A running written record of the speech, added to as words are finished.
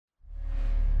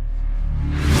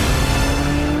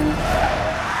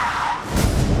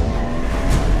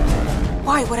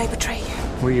Why would I betray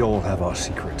you? We all have our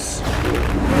secrets.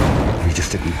 We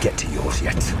just didn't get to yours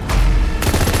yet.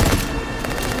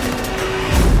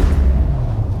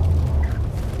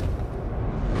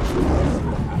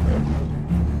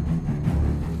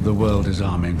 The world is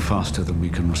arming faster than we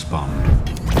can respond.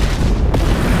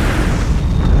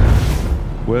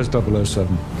 Where's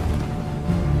 007?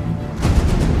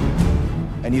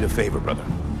 I need a favor, brother.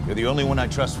 You're the only one I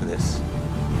trust for this.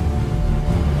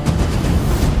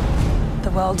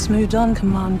 The world's moved on,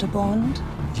 Commander Bond.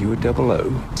 You were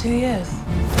 00? 2 years.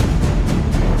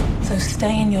 So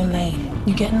stay in your lane.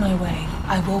 You get in my way,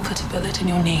 I will put a bullet in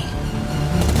your knee.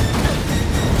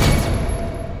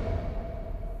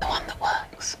 The one that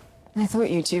works. I thought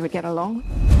you two would get along.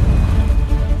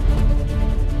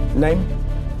 Name?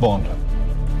 Bond.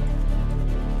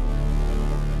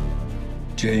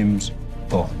 James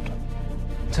Bond.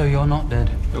 So you're not dead?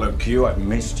 Hello, Q. I've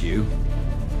missed you.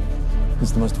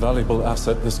 Is the most valuable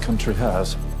asset this country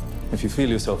has. If you feel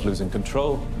yourself losing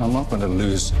control, I'm not going to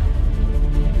lose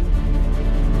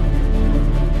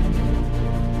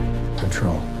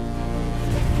control.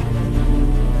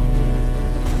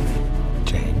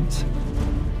 James,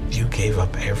 you gave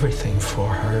up everything for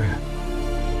her.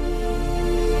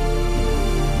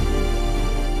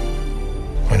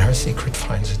 When her secret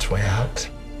finds its way out,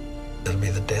 it'll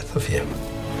be the death of him.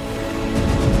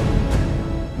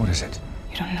 What is it?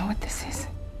 You don't know what this is.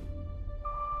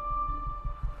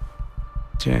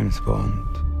 James Bond.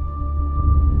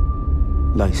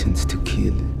 License to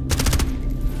Kill.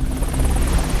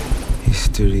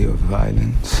 History of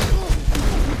violence.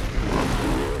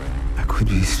 I could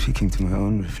be speaking to my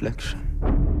own reflection.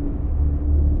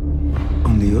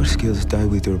 Only your skills die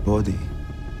with your body.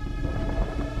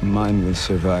 Mine will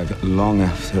survive long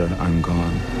after I'm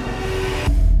gone.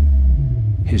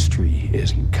 History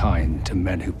isn't kind to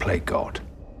men who play God.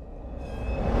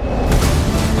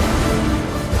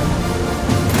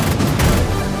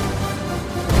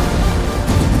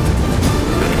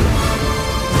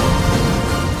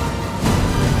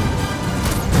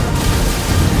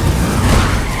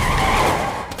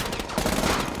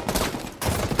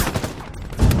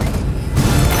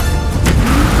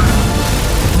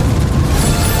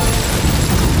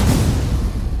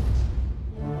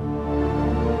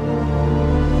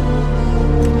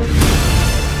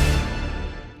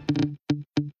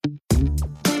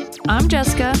 I'm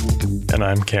Jessica. And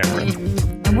I'm Cameron.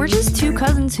 And we're just two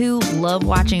cousins who love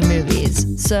watching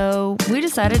movies. So we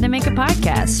decided to make a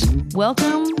podcast.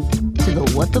 Welcome to the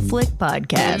What the Flick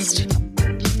podcast.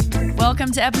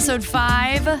 Welcome to episode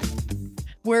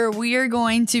 5, where we are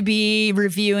going to be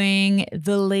reviewing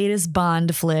the latest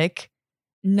Bond flick,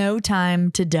 No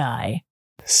Time to Die.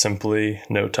 Simply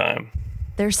no time.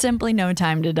 There's simply no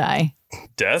time to die.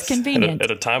 Death? Convenient.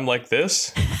 At a time like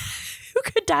this? Who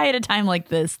could die at a time like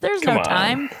this? There's Come no on.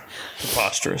 time.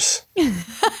 Preposterous.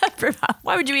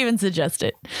 Why would you even suggest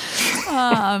it?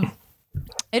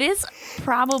 It is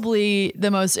probably the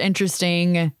most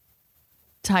interesting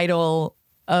title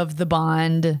of the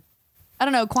Bond. I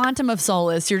don't know, Quantum of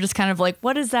Solace. You're just kind of like,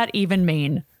 what does that even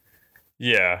mean?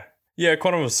 Yeah. Yeah,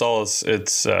 Quantum of Solace,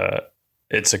 it's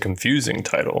a confusing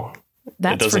title.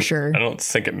 That's for sure. I don't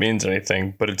think it means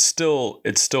anything, but it still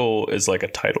is like a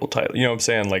title. You know what I'm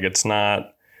saying? Like it's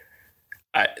not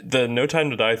the No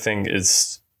Time to Die thing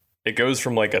is, it goes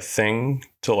from like a thing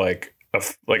to like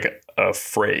a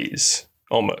phrase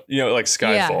almost, you know, like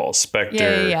Skyfall,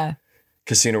 Spectre,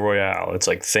 Casino Royale. It's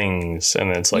like things, and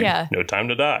then it's like No Time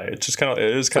to Die. It's just kind of,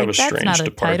 it is kind of a strange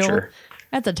departure. Title.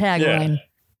 That's a tagline.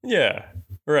 Yeah.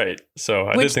 Right. So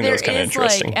I did think that was kind of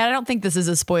interesting. Like, and I don't think this is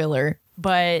a spoiler,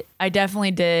 but I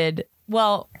definitely did.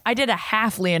 Well, I did a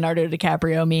half Leonardo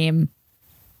DiCaprio meme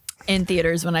in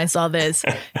theaters when I saw this,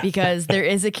 because there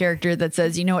is a character that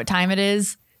says, you know what time it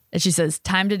is? And she says,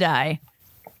 time to die.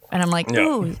 And I'm like,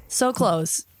 ooh, so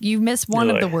close. You missed one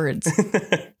of the words.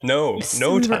 No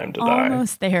time to die.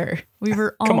 Almost there. We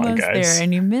were almost there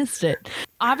and you missed it.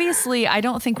 Obviously, I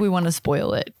don't think we want to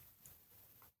spoil it.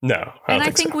 No,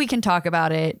 I think we can talk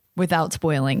about it without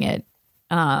spoiling it.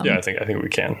 Yeah, I think we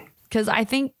can. Because I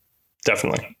think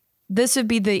definitely this would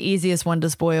be the easiest one to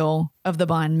spoil of the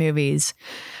Bond movies.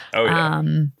 Oh yeah.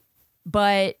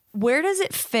 But where does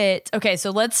it fit? Okay,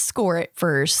 so let's score it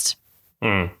first.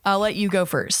 I'll let you go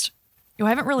first. I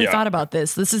haven't really thought about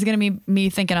this. This is going to be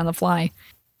me thinking on the fly.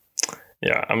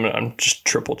 Yeah, I'm just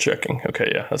triple checking.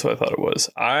 Okay, yeah, that's what I thought it was.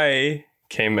 I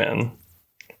came in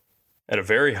at a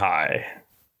very high,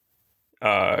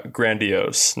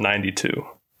 grandiose 92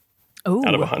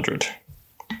 out of 100.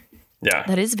 Yeah,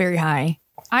 that is very high.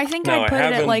 I think I'd put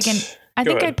it at like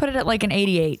I'd put it at like an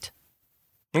 88.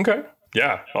 Okay.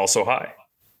 Yeah, also high.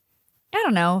 I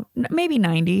don't know, maybe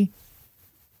 90.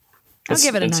 I'll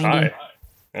give it a 90. High.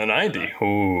 A 90.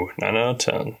 Ooh, 9 out of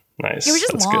 10. Nice. It was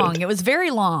just That's long. good. It was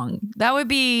very long. That would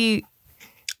be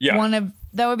one of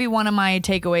my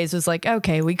takeaways. Was like,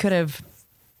 okay, we could have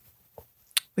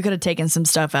taken some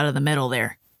stuff out of the middle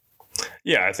there.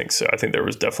 Yeah, I think so. I think there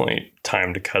was definitely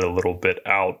time to cut a little bit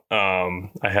out. I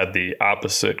had the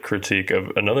opposite critique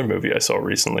of another movie I saw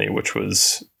recently, which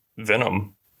was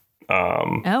Venom.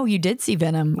 Oh, you did see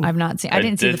Venom? I've not seen. I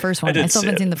didn't see the first one. I still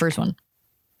haven't seen the first one.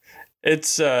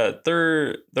 It's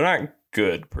they're not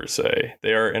good per se.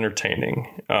 They are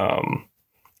entertaining.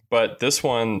 But this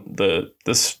one,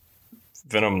 this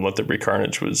Venom Let There Be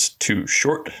Carnage was too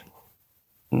short.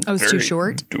 Oh, it's too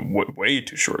short? Way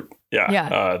too short. Yeah.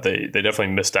 Yeah. They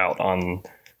definitely missed out on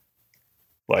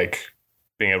like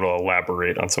being able to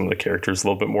elaborate on some of the characters a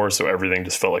little bit more. So everything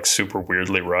just felt like super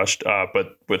weirdly rushed.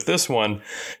 But with this one,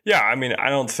 yeah, I mean, I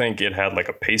don't think it had like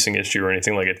a pacing issue or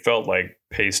anything. Like it felt like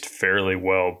paced fairly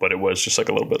well, but it was just like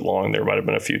a little bit long. There might have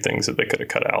been a few things that they could have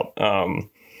cut out.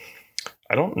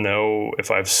 I don't know if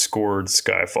I've scored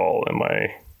Skyfall in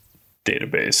my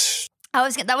database. That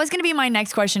was going to be my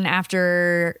next question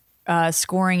after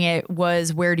scoring it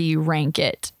was, where do you rank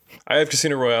it? I have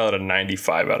Casino Royale at a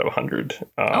 95 out of 100.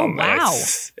 Oh, wow.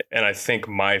 And I think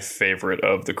my favorite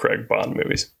of the Craig Bond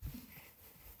movies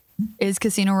is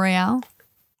Casino Royale.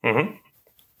 Mm-hmm.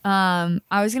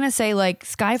 I was going to say like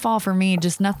Skyfall for me,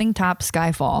 just nothing tops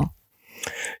Skyfall.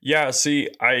 Yeah. See,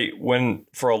 when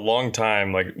for a long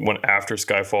time, like when after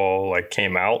Skyfall like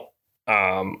came out,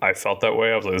 I felt that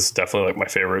way. I was like, this is definitely like my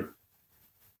favorite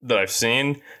that I've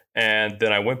seen. And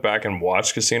then I went back and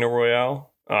watched Casino Royale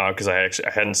because I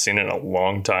hadn't seen it in a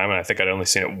long time. And I think I'd only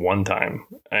seen it one time.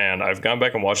 And I've gone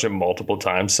back and watched it multiple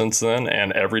times since then.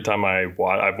 And every time I've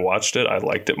watched it, I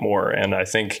liked it more. And I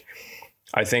think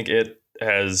it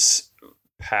has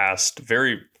passed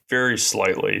very, very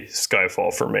slightly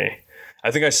Skyfall for me.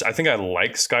 I think I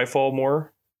like Skyfall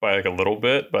more by like a little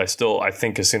bit, but I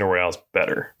think Casino Royale is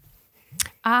better.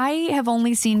 I have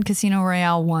only seen Casino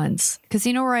Royale once.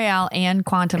 Casino Royale and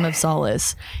Quantum of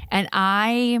Solace. And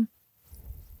I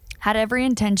had every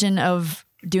intention of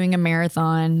doing a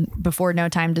marathon before No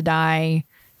Time to Die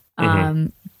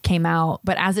came out.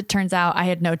 But as it turns out, I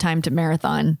had no time to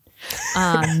marathon.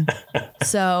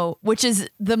 So, which is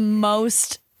the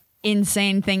most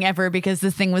insane thing ever because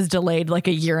this thing was delayed like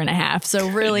a year and a half. So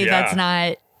really that's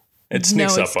not... It's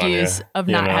no excuse of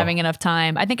not having enough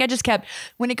time. I think I just kept,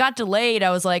 when it got delayed, I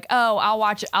was like, oh, I'll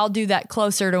watch it. I'll do that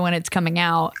closer to when it's coming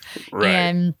out. Right.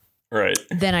 And right.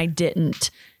 Then I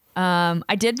didn't.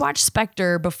 I did watch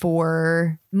Spectre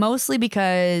before, mostly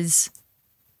because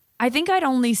I think I'd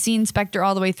only seen Spectre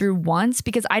all the way through once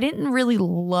because I didn't really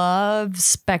love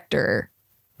Spectre.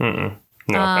 No,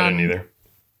 I didn't either.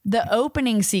 The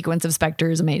opening sequence of Spectre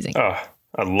is amazing. Oh,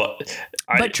 I love it.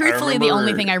 But truthfully, the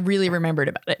only thing I really remembered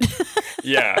about it.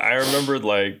 Yeah, I remembered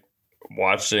like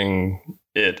watching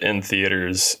it in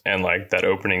theaters and like that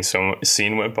opening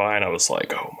scene went by and I was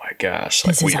like, oh my gosh,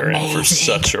 like we are in for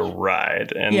such a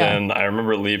ride. And then I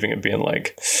remember leaving and being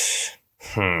like,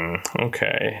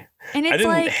 okay. And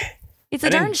it's a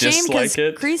darn shame because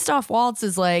Christoph Waltz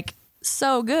is like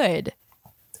so good.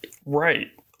 Right.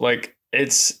 Like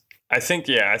I think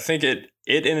it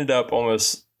ended up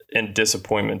almost in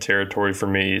disappointment territory for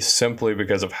me simply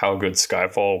because of how good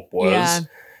Skyfall was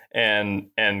and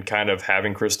kind of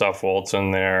having Christoph Waltz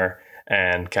in there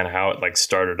and kind of how it like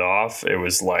started off. It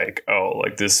was like, oh,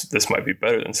 like this might be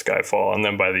better than Skyfall. And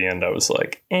then by the end I was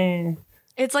like,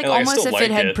 It's like almost if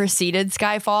it had preceded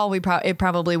Skyfall, it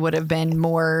probably would have been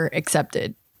more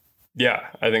accepted. Yeah,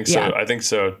 I think so. Yeah. I think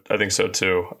so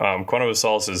too. Quantum of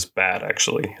Solace is bad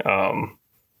actually.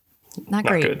 Not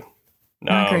great. Good.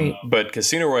 Not great. But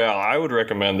Casino Royale, I would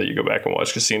recommend that you go back and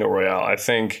watch Casino Royale. I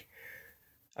think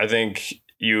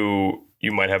you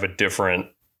might have a different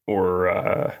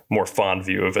or more fond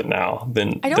view of it now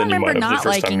than I don't remember not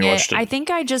liking it. I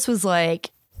think I just was like,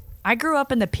 I grew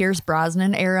up in the Pierce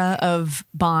Brosnan era of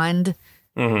Bond,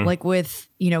 like with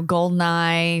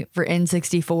GoldenEye for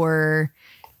N64.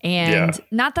 And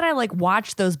not that I like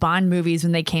watched those Bond movies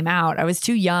when they came out. I was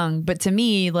too young. But to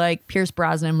me, like Pierce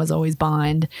Brosnan was always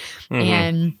Bond.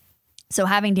 And so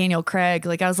having Daniel Craig,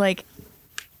 like I was like,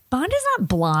 Bond is not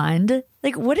blonde.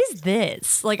 Like, what is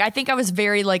this? Like, I think I was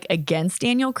very like against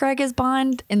Daniel Craig as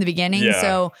Bond in the beginning. Yeah.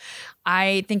 So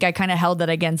I think I kind of held that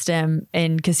against him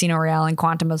in Casino Royale and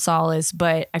Quantum of Solace,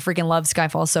 but I freaking love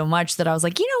Skyfall so much that I was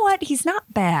like, you know what? He's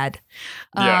not bad.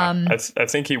 Yeah, I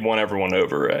think he won everyone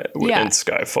over in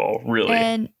Skyfall, really.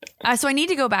 And so I need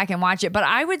to go back and watch it, but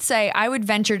I would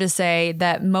venture to say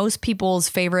that most people's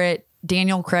favorite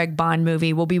Daniel Craig Bond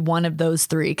movie will be one of those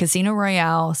three: Casino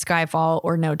Royale, Skyfall,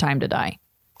 or No Time to Die.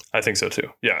 I think so too.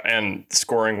 Yeah, and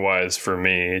scoring wise for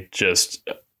me, just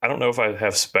I don't know if I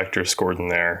have Spectre scored in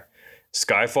there.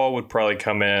 Skyfall would probably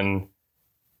come in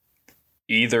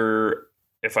either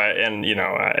if I, and you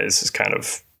know, this is kind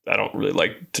of, I don't really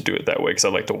like to do it that way because I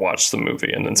like to watch the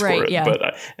movie and then score it. Yeah.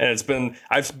 But and it's been,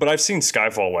 I've seen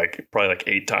Skyfall like probably like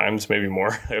 8 times, maybe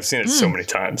more. I've seen it so many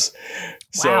times. Wow.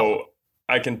 So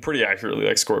I can pretty accurately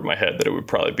like score in my head that it would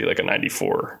probably be like a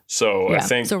 94. So Yeah. I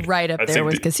think So right up there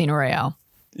with Casino Royale.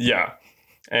 Yeah.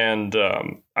 And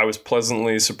I was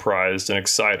pleasantly surprised and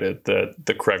excited that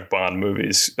the Craig Bond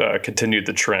movies continued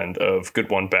the trend of good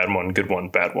one, bad one, good one,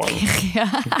 bad one,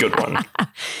 good one.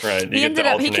 Right.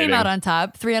 He came out on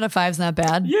top. 3 out of 5 is not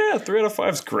bad. Yeah, 3 out of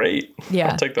 5 is great. Yeah.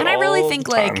 I'll take that and I really think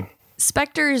the time. like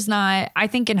Spectre is not, I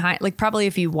think in high, like probably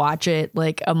if you watch it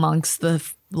like amongst the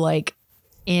like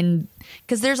in,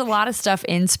 because there's a lot of stuff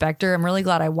in Spectre. I'm really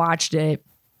glad I watched it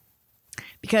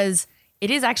because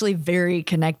it is actually very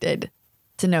connected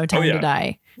to No Time to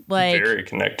Die. Like very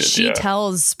connected. She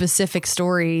tells specific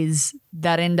stories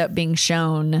that end up being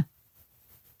shown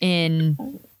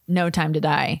in No Time to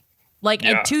Die. Like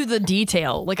and to the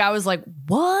detail. Like I was like,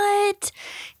 what?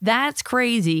 That's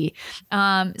crazy.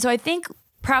 So I think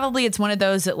probably it's one of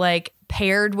those that like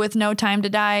paired with No Time to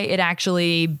Die, it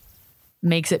actually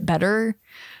makes it better.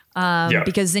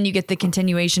 Because then you get the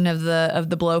continuation of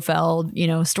the Blofeld, you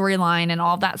know, storyline and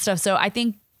all that stuff. So I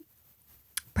think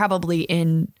probably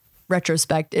in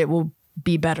retrospect, it will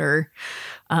be better,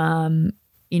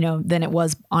 you know, than it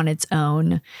was on its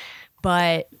own.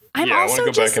 But I'm also I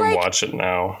want to go back and like, watch it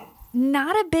now.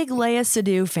 Not a big Léa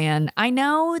Seydoux fan. I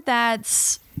know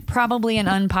that's probably an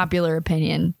unpopular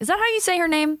opinion. Is that how you say her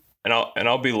name? And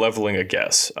I'll be leveling a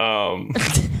guess.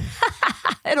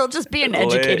 It'll just be an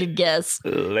educated guess.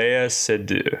 Léa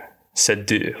Seydoux.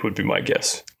 Seydoux would be my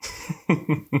guess.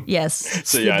 Yes.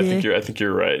 So yeah, I think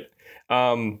you're right.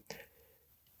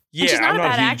 Yeah, she's not a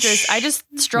bad actress. I just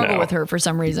struggle with her for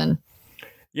some reason.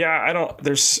 Yeah, I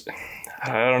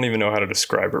don't even know how to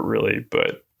describe her really,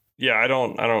 but yeah, I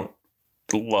don't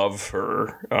love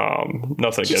her.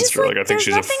 Nothing against her. Like I think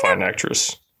she's a fine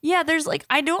actress. Yeah, there's like,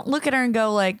 I don't look at her and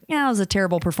go like, yeah, it was a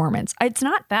terrible performance. It's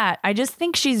not that. I just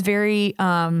think she's very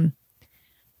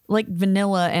like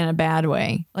vanilla in a bad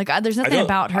way. Like there's nothing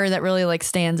about her that really like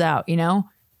stands out, you know?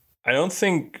 I don't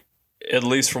think, at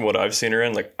least from what I've seen her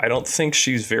in, like, I don't think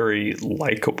she's very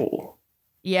likable.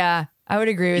 Yeah, I would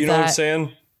agree with that. You know what I'm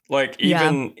saying? Like,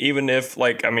 even if,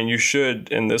 like, I mean, you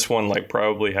should, in this one, like,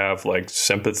 probably have, like,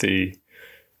 sympathy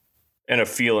and a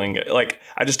feeling. Like,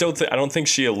 I don't think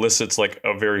she elicits, like,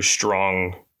 a very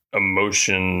strong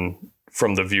emotion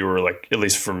from the viewer, like, at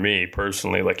least for me,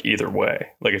 personally, like, either way.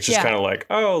 Like, it's just kind of like,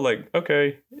 oh, like,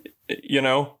 okay, you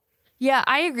know? Yeah,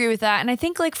 I agree with that. And I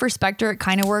think, like, for Spectre, it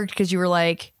kind of worked because you were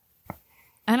like,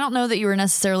 I don't know that you were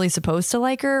necessarily supposed to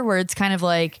like her, where it's kind of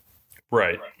like,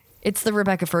 right, it's the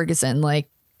Rebecca Ferguson. Like,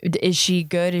 is she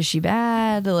good? Is she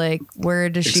bad? Like, where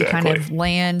does she kind of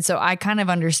land? So I kind of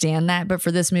understand that. But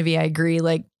for this movie, I agree.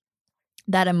 Like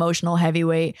that emotional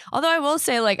heavyweight. Although I will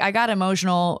say, like, I got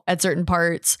emotional at certain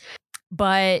parts,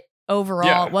 but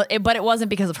overall, but it wasn't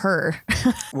because of her.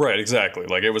 Right, exactly.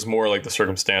 Like it was more like the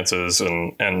circumstances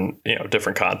and you know,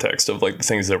 different context of like the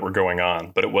things that were going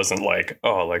on. But it wasn't like,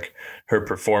 oh, like her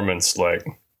performance like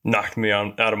knocked me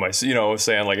out of my, you know what I'm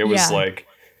saying? Like it was like,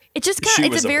 it just kind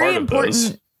of, it's a very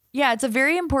important, it's a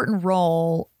very important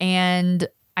role. And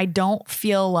I don't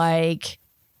feel like,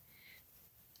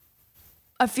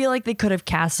 I feel like they could have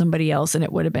cast somebody else and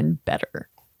it would have been better.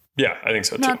 Yeah, I think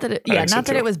so too. Not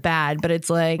that it was bad, but it's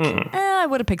like, I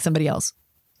would have picked somebody else.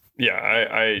 Yeah,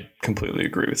 I completely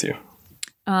agree with you.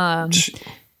 But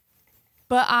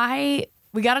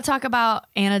we got to talk about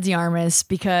Ana de Armas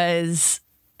because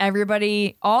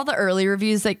everybody, all the early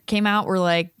reviews that came out were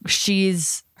like,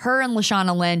 her and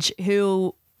Lashana Lynch,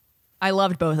 who I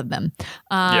loved both of them.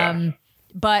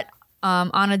 But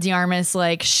Ana de Armas,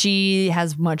 like she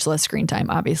has much less screen time,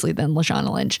 obviously, than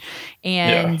Lashana Lynch.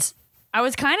 And I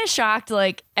was kind of shocked,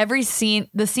 like every scene,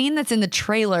 the scene that's in the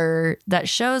trailer that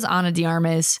shows Ana de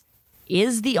Armas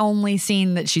is the only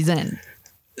scene that she's in.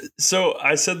 So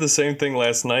I said the same thing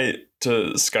last night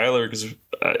to Skylar because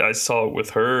I saw it with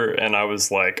her and I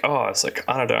was like, oh, it's like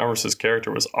Ana de Armas' character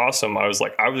was awesome. I was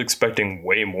like, I was expecting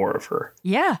way more of her.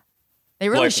 Yeah. They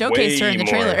really showcased her in the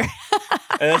trailer.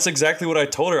 And that's exactly what I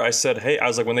told her. I said, hey, I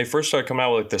was like, when they first started coming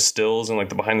out with like the stills and like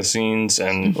the behind the scenes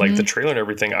and like the trailer and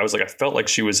everything, I was like, I felt like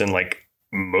she was in like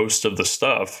most of the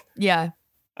stuff. Yeah.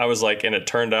 I was like, and it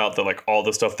turned out that like all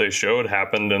the stuff they showed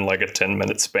happened in like a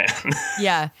 10-minute span.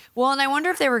 Yeah. Well, and I wonder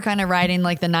if they were kind of riding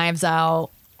like the Knives Out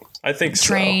I think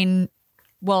train. So.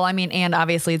 Well, I mean, and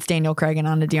obviously it's Daniel Craig and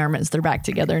Ana de Armas. They're back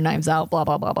together, Knives Out, blah,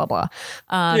 blah, blah, blah, blah.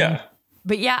 Yeah.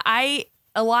 But yeah,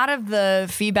 a lot of the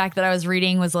feedback that I was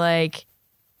reading was like,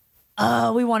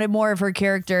 oh, we wanted more of her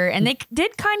character. And they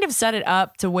did kind of set it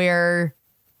up to where,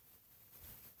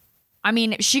 I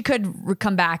mean, she could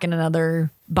come back in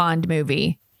another Bond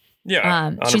movie. Yeah,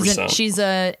 100%. She's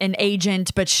an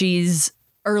agent, but she's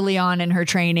early on in her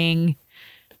training,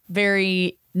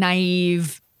 very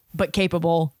naive, but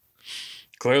capable.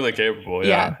 Clearly capable,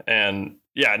 yeah. And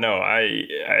yeah, no, I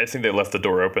think they left the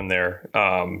door open there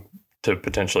to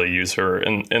potentially use her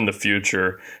in the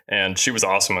future. And she was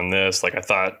awesome in this. Like I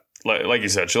thought, like you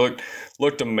said, she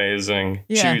looked amazing.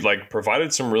 Yeah. She like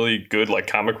provided some really good like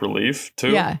comic relief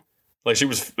too. Yeah. Like it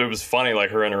was funny. Like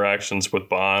her interactions with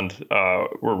Bond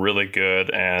were really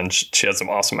good, and she had some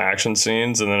awesome action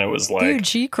scenes. And then it was like, dude,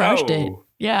 she crushed it.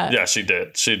 Yeah, yeah, she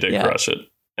did. She did crush it.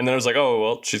 And then it was like, oh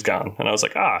well, she's gone. And I was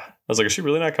like, is she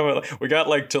really not coming? We got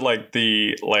like to like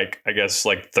the like I guess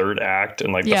like third act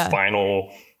and like the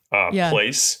final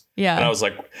place. Yeah. And I was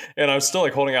like, and I was still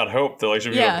like holding out hope that like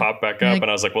she'd be able to pop back up. Like,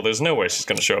 and I was like, well, there's no way she's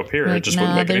going to show up here. Like, it just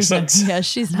wouldn't make any sense. Yeah,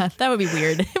 she's not. That would be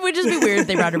weird. It would just be weird if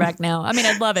they brought her back now. I mean,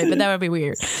 I'd love it, but that would be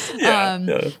weird. Yeah,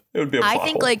 it would be a plot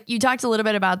hole. like you talked a little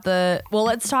bit about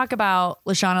let's talk about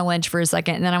Lashana Lynch for a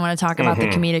second. And then I want to talk about the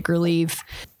comedic relief.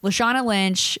 Lashana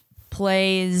Lynch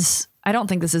plays, I don't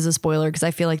think this is a spoiler because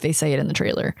I feel like they say it in the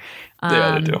trailer.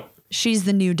 Yeah, they do. She's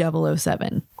the new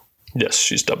 007. Yes,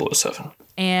 she's 007.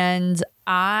 And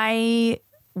I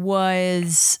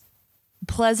was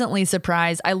pleasantly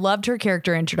surprised. I loved her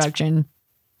character introduction.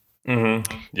 Mm-hmm.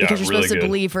 Yeah, because you're really supposed to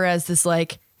believe her as this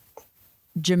like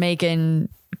Jamaican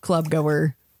club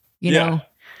goer, you know?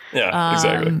 Yeah,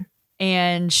 exactly.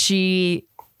 And she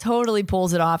totally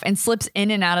pulls it off and slips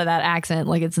in and out of that accent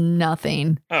like it's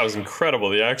nothing. That was incredible.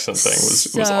 The accent thing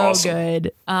was so awesome.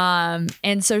 Good.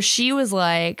 And so she was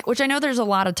like, which I know there's a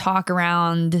lot of talk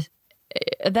around.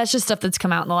 That's just stuff that's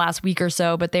come out in the last week or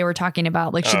so, but they were talking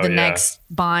about like, should the next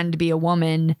Bond be a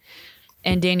woman?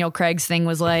 And Daniel Craig's thing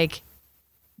was like,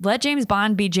 let James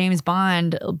Bond be James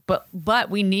Bond, but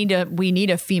we need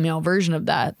a female version of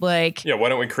that. Like, yeah, why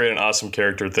don't we create an awesome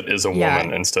character that is a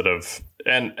woman instead of,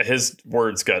 and his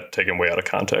words got taken way out of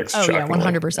context. Oh shockingly.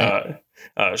 Yeah,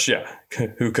 100%. Yeah,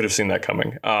 who could have seen that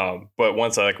coming? But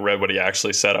once I like read what he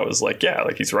actually said, I was like, yeah,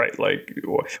 like he's right. Like,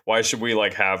 why should we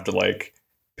like have to like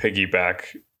piggyback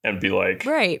and be like,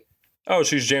 right? Oh,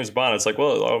 she's James Bond. It's like,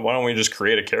 well, why don't we just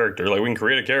create a character? Like, we can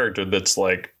create a character that's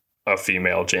like a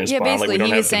female James Bond. Yeah, basically, like,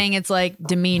 he was saying it's like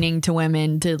demeaning to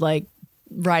women to like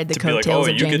ride the coattails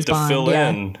of James Bond. You get to fill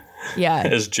in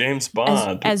as James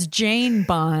Bond. As Jane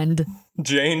Bond.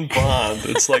 Jane Bond.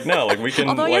 It's like, no, like we can.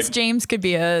 Although like, I guess James could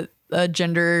be a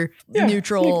gender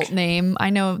neutral name. I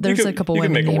know there's a couple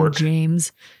women named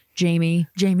James. Jamie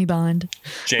Bond.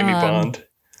 Jamie Bond.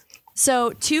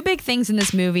 So 2 big things in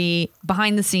this movie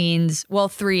behind the scenes. Well,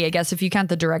 3, I guess, if you count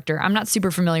the director. I'm not super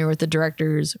familiar with the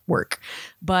director's work,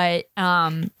 but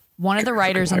one of the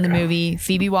writers on the movie,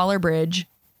 Phoebe Waller-Bridge.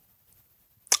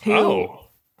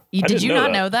 Did you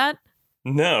not know that?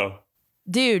 No.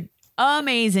 Dude,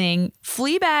 amazing.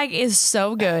 Fleabag is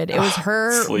so good. It was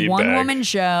her one-woman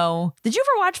show. Did you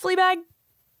ever watch Fleabag?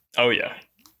 Oh, yeah.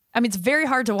 I mean, it's very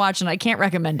hard to watch, and I can't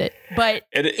recommend it. But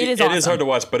it is awesome. It is hard to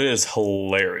watch, but it is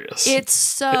hilarious. It's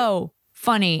so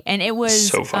funny. And it was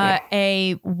so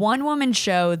a one-woman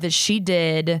show that she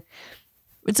did.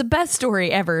 It's the best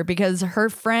story ever because her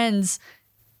friends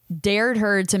dared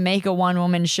her to make a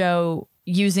one-woman show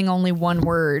using only one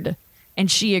word.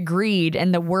 And she agreed,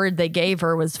 and the word they gave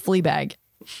her was Fleabag.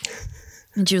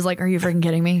 And she was like, are you freaking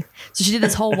kidding me? So she did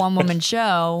this whole one-woman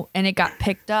show, and it got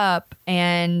picked up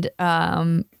and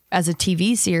as a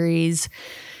TV series.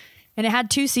 And it had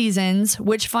 2 seasons,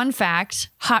 which, fun fact,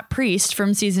 Hot Priest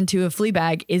from season 2 of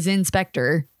Fleabag is in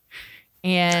Spectre.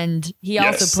 And he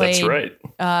also played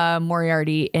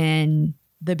Moriarty in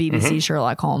the BBC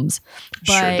Sherlock Holmes.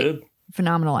 But sure did.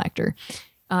 Phenomenal actor.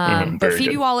 But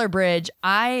Phoebe Waller-Bridge,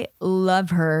 I love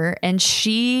her. And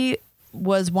she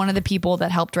was one of the people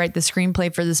that helped write the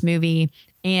screenplay for this movie.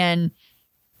 And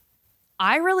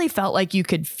I really felt like you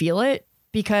could feel it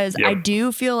because I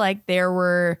do feel like there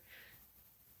were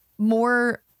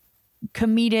more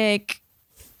comedic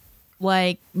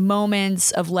like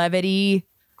moments of levity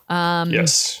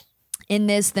in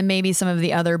this than maybe some of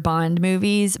the other Bond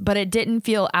movies, but it didn't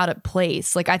feel out of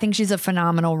place. Like, I think she's a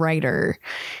phenomenal writer,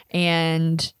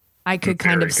 and I could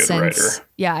kind of sense, writer.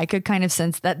 yeah, I could kind of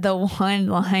sense that the one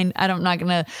line, I'm not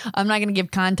gonna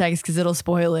give context because it'll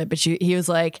spoil it. But he's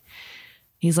like,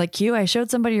 Q, I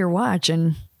showed somebody your watch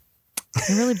and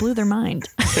it really blew their mind.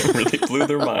 It really blew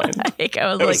their mind.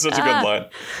 That was such a good line.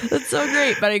 That's so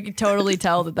great. But I could totally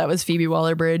tell that was Phoebe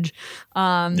Waller-Bridge.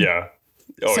 Yeah.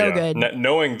 Oh, so yeah. good.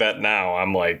 Knowing that now,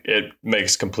 I'm like, it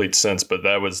makes complete sense. But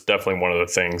that was definitely one of the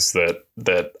things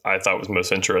that I thought was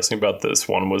most interesting about this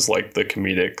one was like the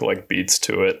comedic like beats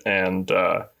to it. And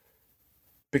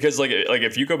because like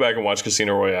if you go back and watch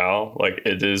Casino Royale, like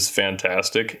it is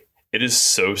fantastic. It is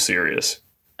so serious.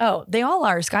 Oh, they all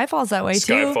are. Skyfall's that way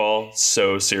too. Skyfall,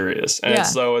 so serious. And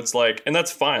so it's like, and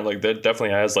that's fine. Like that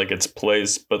definitely has like its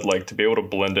place, but like to be able to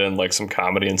blend in like some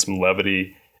comedy and some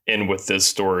levity in with this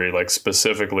story, like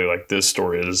specifically like this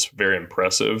story is very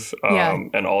impressive.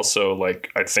 And also like,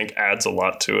 I think adds a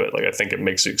lot to it. Like, I think it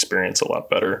makes the experience a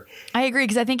lot better. I agree.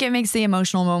 Cause I think it makes the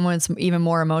emotional moments even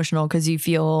more emotional because you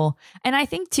feel, and I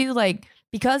think too, like,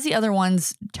 because the other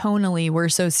ones tonally were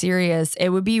so serious, it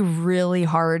would be really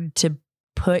hard to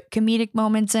put comedic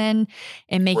moments in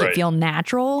and make it feel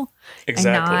natural.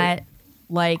 Exactly. And not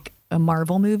like a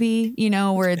Marvel movie, you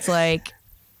know, where it's like,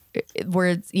 where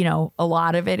it's, you know, a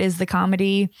lot of it is the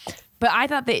comedy. But I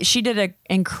thought that she did an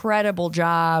incredible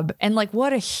job. And like,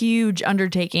 what a huge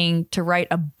undertaking to write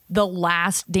the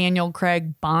last Daniel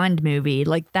Craig Bond movie.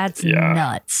 Like, that's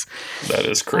nuts. That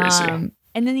is crazy. And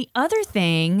then the other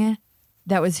thing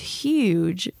that was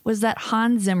huge was that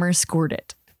Hans Zimmer scored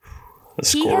it.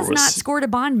 He has not scored a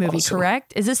Bond movie,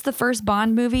 correct? Is this the first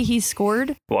Bond movie he's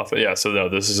scored? Well, yeah, so no,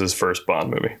 this is his first Bond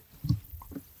movie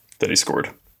that he scored.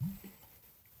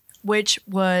 Which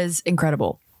was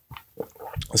incredible.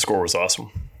 The score was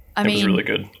awesome. It was really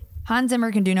good. Hans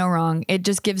Zimmer can do no wrong. It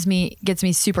just gets me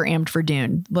super amped for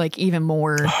Dune, like even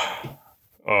more.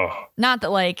 Not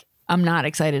that like I'm not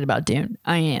excited about Dune.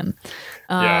 I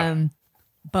am.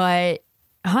 But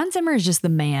Hans Zimmer is just the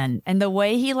man, and the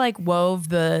way he like wove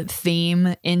the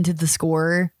theme into the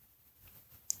score,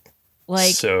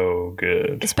 like so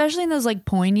good, especially in those like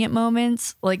poignant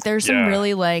moments. Like there's some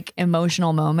really like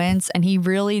emotional moments, and he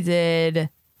really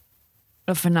did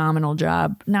a phenomenal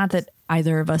job. Not that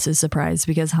either of us is surprised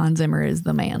because Hans Zimmer is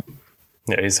the man.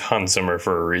 Yeah, he's Hans Zimmer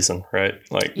for a reason, right?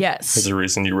 Like, yes, there's a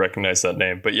reason you recognize that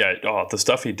name. But yeah, the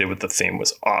stuff he did with the theme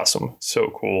was awesome.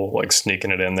 So cool. Like sneaking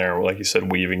it in there, like you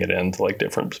said, weaving it into like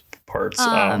different parts.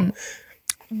 What?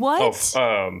 Do you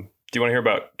want to hear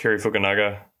about Cary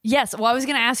Fukunaga? Yes. Well, I was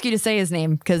going to ask you to say his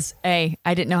name because A,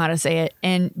 I didn't know how to say it.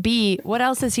 And B, what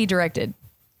else has he directed?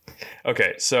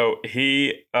 Okay, so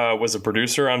he was a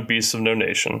producer on Beasts of No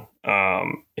Nation.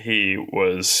 He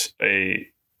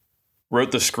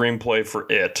wrote the screenplay for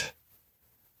It.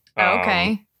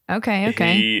 Okay.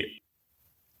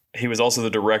 He was also the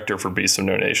director for Beasts of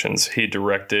No Nations. He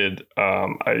directed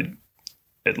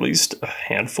at least a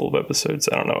handful of episodes.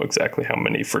 I don't know exactly how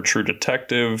many for True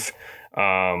Detective.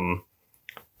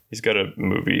 He's got a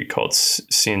movie called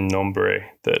Sin Nombre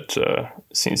that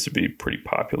seems to be pretty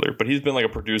popular. But he's been like a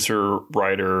producer,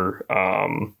 writer,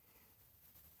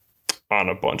 on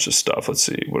a bunch of stuff. Let's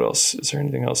see, what else? Is there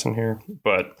anything else in here?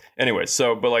 But anyway,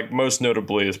 but like most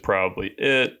notably is probably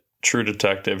It, True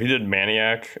Detective. He did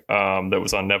Maniac, that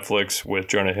was on Netflix with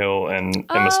Jonah Hill and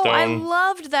Emma Stone. I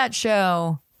loved that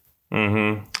show.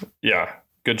 Mm-hmm. Yeah,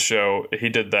 good show. He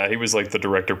did that. He was like the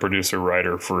director, producer,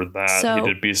 writer for that. He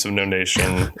did Beasts of No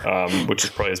Nation, which is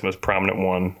probably his most prominent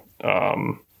one.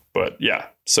 But yeah,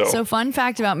 so fun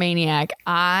fact about Maniac,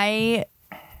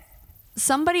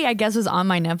 somebody I guess was on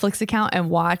my Netflix account and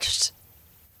watched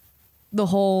the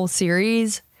whole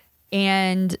series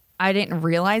and I didn't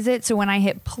realize it. So when I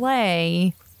hit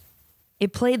play,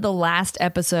 it played the last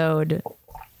episode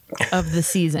of the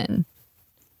season.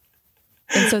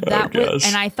 And so that was,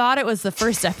 and I thought it was the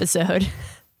first episode.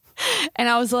 And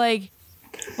I was like,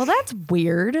 well, that's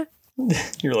weird.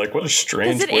 You're like, what a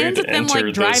strange way to enter this. Because it ends with them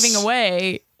like driving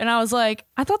away. And I was like,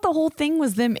 I thought the whole thing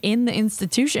was them in the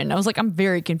institution. I was like, I'm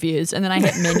very confused. And then I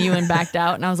hit menu and backed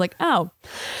out. And I was like, oh,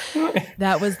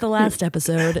 that was the last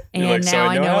episode. And like, now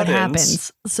I know what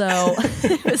happens. So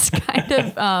it was kind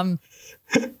of,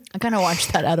 I kind of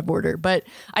watched that out of order. But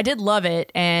I did love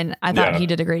it. And I thought he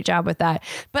did a great job with that.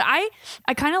 But I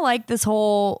kind of like this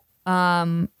whole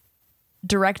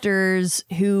directors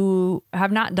who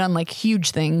have not done like huge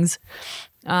things.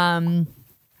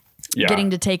 Getting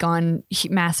to take on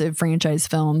massive franchise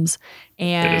films.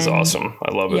 And it is awesome.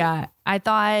 I love it. Yeah. I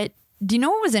thought, do you know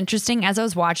what was interesting as I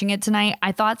was watching it tonight?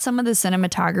 I thought some of the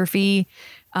cinematography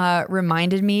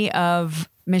reminded me of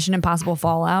Mission Impossible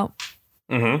Fallout.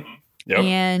 Mm-hmm. Yep.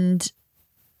 And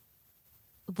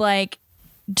like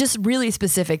just really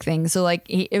specific things. So like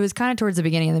it was kind of towards the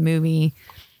beginning of the movie,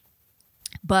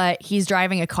 but he's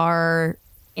driving a car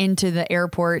into the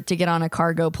airport to get on a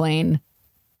cargo plane,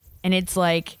 and it's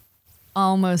like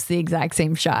almost the exact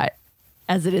same shot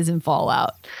as it is in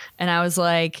Fallout. And I was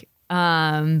like,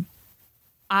 I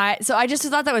just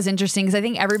thought that was interesting, because I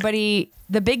think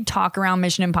the big talk around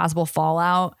Mission Impossible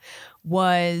Fallout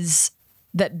was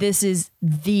that this is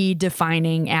the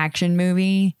defining action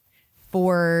movie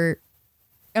because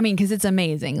it's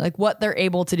amazing. Like what they're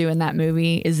able to do in that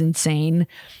movie is insane.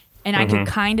 And I could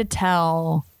kind of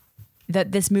tell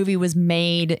that this movie was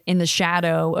made in the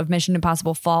shadow of Mission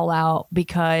Impossible Fallout,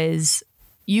 because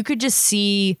you could just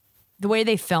see the way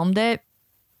they filmed it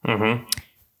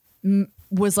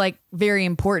was like very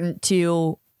important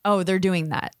to, they're doing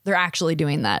that. They're actually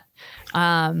doing that.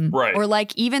 Right. Or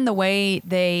like even the way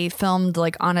they filmed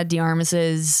like Ana de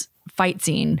Armas's fight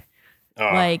scene,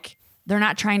 like they're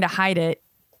not trying to hide it.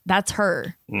 That's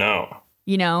her. No.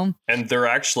 You know? And they're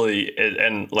actually,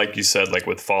 and like you said, like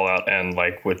with Fallout and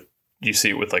like you see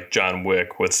it with like John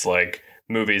Wick, with like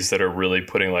movies that are really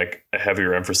putting like a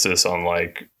heavier emphasis on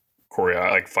like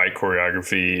fight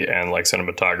choreography and like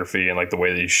cinematography and like the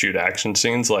way that you shoot action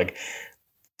scenes. Like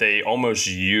they almost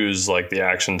use like the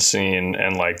action scene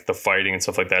and like the fighting and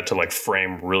stuff like that to like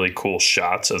frame really cool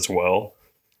shots as well.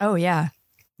 Oh yeah.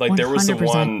 Like 100%. There was the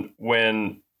one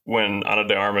when Ana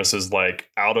de Armas is like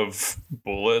out of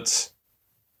bullets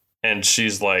and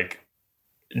she's like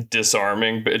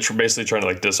disarming, but it's basically trying to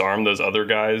like disarm those other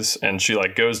guys, and she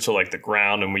like goes to like the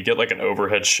ground, and we get like an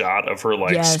overhead shot of her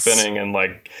like spinning and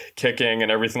like kicking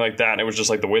and everything like that. And it was just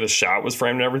like the way the shot was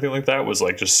framed and everything like that was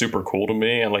like just super cool to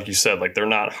me. And like you said, like they're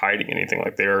not hiding anything.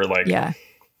 Like they're like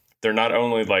they're not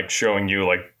only like showing you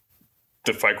like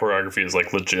the fight choreography is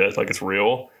like legit, like it's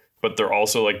real, but they're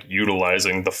also like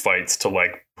utilizing the fights to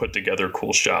like put together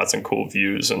cool shots and cool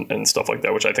views and stuff like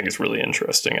that, which I think is really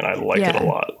interesting, and I like it a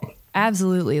lot.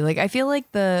 Absolutely. Like I feel like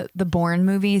the Bourne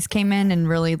movies came in and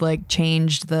really like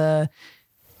changed the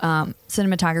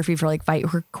cinematography for like fight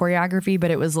choreography,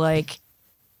 but it was like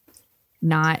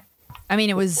not, I mean,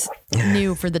 it was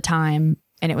new for the time,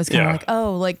 and it was kind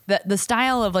of like, the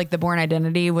style of like the Bourne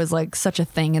Identity was like such a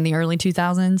thing in the early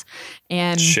 2000s,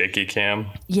 and shaky cam.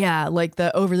 Yeah. Like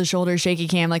the over the shoulder shaky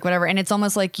cam, like whatever. And it's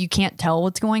almost like you can't tell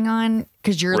what's going on,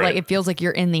 because you're like, it feels like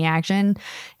you're in the action.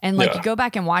 And like you go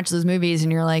back and watch those movies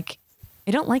and you're like,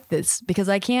 I don't like this because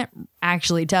I can't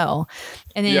actually tell.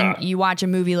 And then you watch a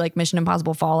movie like Mission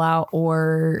Impossible Fallout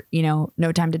or, you know,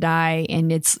 No Time to Die,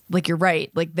 and it's like, you're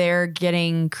right. Like they're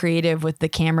getting creative with the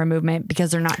camera movement because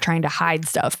they're not trying to hide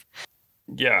stuff.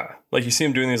 Yeah. Like you see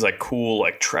them doing these like cool,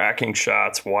 like tracking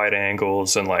shots, wide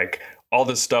angles, and like all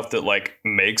this stuff that like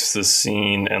makes the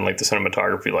scene and like the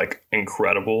cinematography like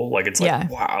incredible. Like it's like,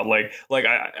 wow. Like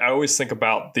I always think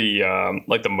about the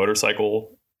like the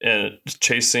motorcycle and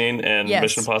chase scene and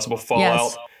Mission Impossible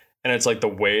Fallout. And it's like the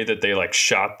way that they like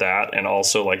shot that and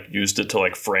also like used it to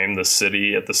like frame the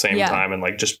city at the same time and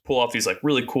like just pull off these like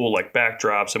really cool like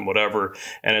backdrops and whatever.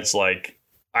 And it's like,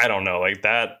 I don't know, like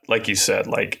that, like you said,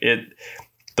 like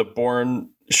the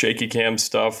Bourne shaky cam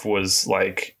stuff was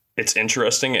like, it's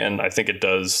interesting. And I think it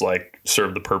does like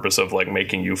serve the purpose of like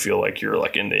making you feel like you're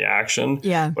like in the action.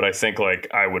 Yeah. But I think like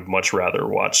I would much rather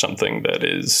watch something that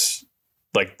is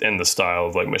like in the style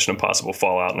of like Mission Impossible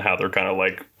Fallout, and how they're kind of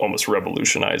like almost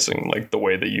revolutionizing like the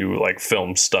way that you like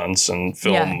film stunts and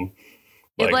film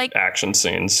like action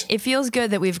scenes. It feels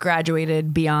good that we've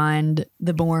graduated beyond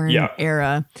the Bourne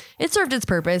era. It served its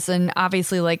purpose. And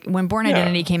obviously like when Bourne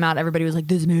Identity came out, everybody was like,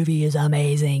 this movie is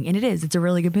amazing. And it is, it's a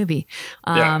really good movie.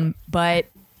 But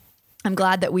I'm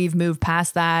glad that we've moved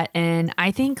past that. And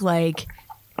I think like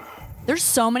there's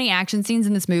so many action scenes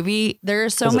in this movie. There are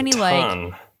so many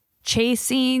like chase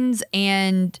scenes,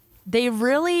 and they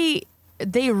really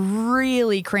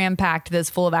cram packed this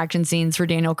full of action scenes for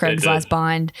Daniel Craig's last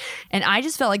Bond. And I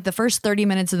just felt like the first 30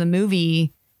 minutes of the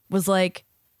movie was like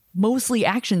mostly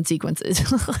action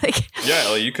sequences. like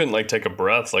you couldn't like take a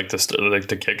breath like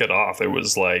to kick it off. It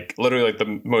was like literally like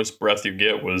the most breath you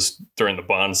get was during the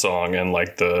Bond song and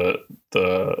like the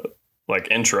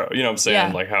like intro, you know what I'm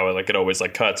saying? Like how it always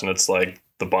like cuts and it's like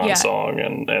the Bond song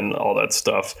and all that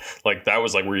stuff. Like that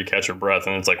was like where you catch your breath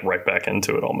and it's like right back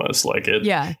into it almost. Like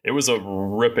it was a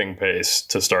ripping pace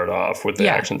to start off with the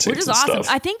action scenes, which is awesome.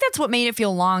 Stuff. I think that's what made it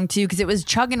feel long too, because it was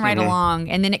chugging right along,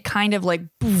 and then it kind of like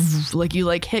poof, like you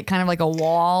like hit kind of like a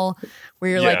wall where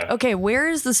you're like, okay, where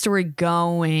is the story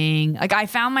going? Like I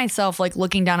found myself like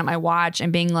looking down at my watch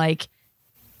and being like,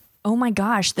 oh my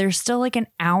gosh, there's still like an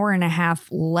hour and a half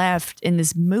left in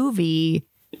this movie.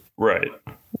 Right.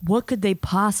 What could they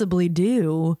possibly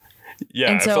do?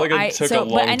 Yeah, And I so feel like it took a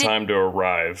long and time to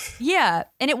arrive. Yeah,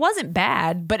 and it wasn't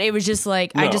bad, but it was just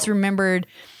like I remembered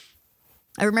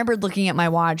looking at my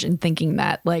watch and thinking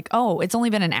that like, oh, it's only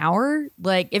been an hour.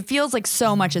 Like it feels like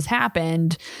so much has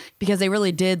happened because they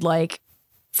really did like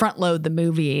front load the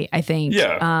movie, I think,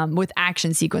 with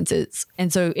action sequences,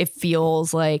 and so it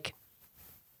feels like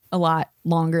a lot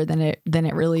longer than it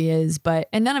really is.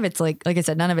 And none of it's like I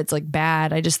said, none of it's like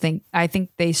bad. I think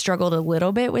they struggled a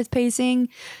little bit with pacing.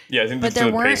 Yeah, I think they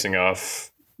threw the pacing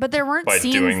off. But there weren't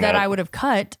scenes that I would have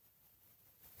cut.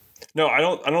 No, I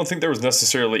don't think there was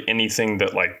necessarily anything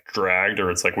that like dragged or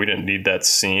it's like we didn't need that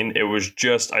scene. It was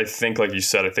just, I think, like you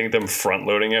said, I think them front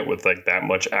loading it with like that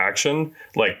much action,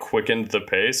 like quickened the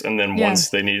pace. And then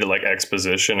once they needed like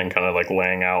exposition and kind of like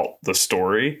laying out the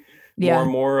story more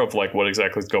and more of like what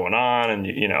exactly is going on and,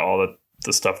 you know, all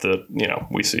the stuff that, you know,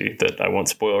 we see that I won't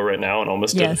spoil right now and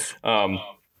almost did.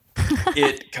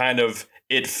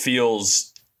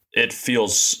 It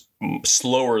feels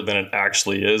slower than it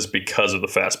actually is because of the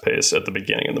fast pace at the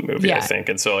beginning of the movie, I think.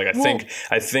 And so like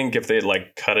I think if they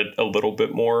like cut it a little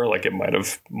bit more, like it might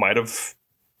have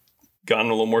gotten a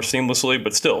little more seamlessly,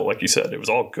 but still, like you said, it was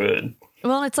all good.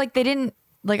 Well, it's like they didn't,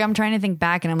 like I'm trying to think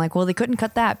back and I'm like, well, they couldn't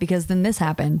cut that because then this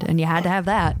happened and you had to have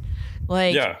that.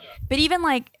 Like, but even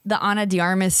like the Ana de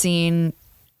Armas scene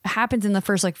happens in the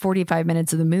first like 45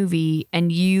 minutes of the movie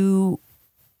and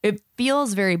it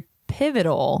feels very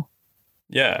pivotal.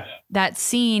 Yeah. That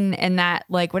scene and that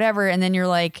like whatever. And then you're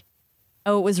like,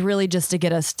 oh, it was really just to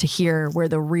get us to hear where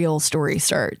the real story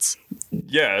starts.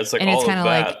 Yeah. It's like all of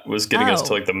that was getting us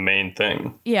to like the main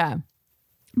thing. Yeah.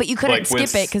 But you couldn't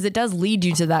skip it because it does lead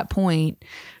you to that point.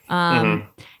 So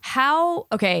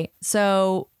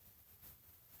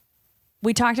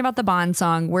we talked about the Bond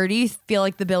song. Where do you feel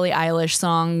like the Billie Eilish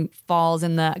song falls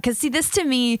in the... Because see, this to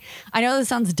me, I know this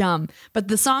sounds dumb, but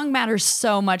the song matters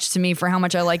so much to me for how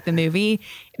much I like the movie.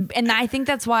 And I think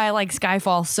that's why I like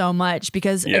Skyfall so much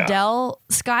because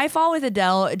Skyfall with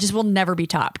Adele, it just will never be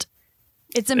topped.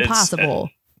 It's impossible.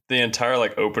 The entire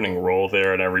like opening roll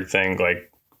there and everything,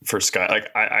 like for Sky, like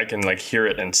I can like hear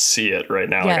it and see it right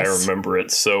now. Yes. Like I remember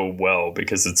it so well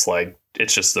because it's like,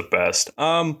 it's just the best.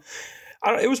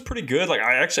 It was pretty good. Like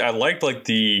I liked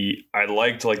the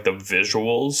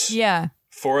visuals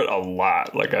for it a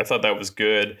lot. Like I thought that was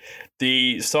good.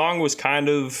 The song was kind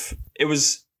of, it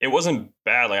wasn't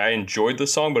bad. Like I enjoyed the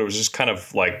song, but it was just kind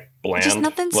of like bland. Just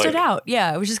nothing stood out.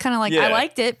 Yeah. It was just kind of like, I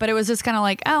liked it, but it was just kind of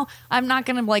like, oh, I'm not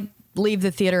going to like leave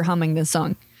the theater humming this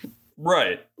song.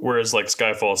 Right. Whereas like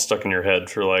Skyfall is stuck in your head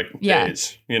for like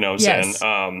days, you know what I'm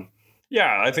saying?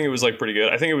 I think it was like pretty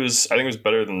good. I think it was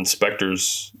better than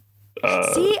Spectre's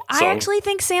I actually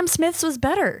think Sam Smith's was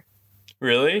better.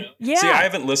 Really? Yeah. See, I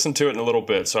haven't listened to it in a little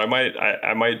bit, so I might,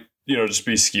 you know, just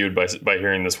be skewed by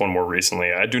hearing this one more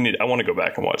recently. I want to go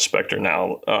back and watch Spectre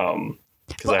now.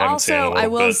 Because I haven't seen it in a little bit. I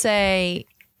will say,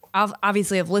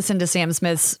 obviously I've listened to Sam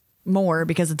Smith's more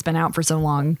because it's been out for so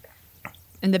long.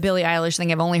 And the Billie Eilish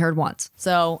thing I've only heard once.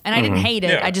 So, and I didn't hate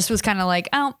it. Yeah. I just was kind of like,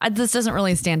 oh, this doesn't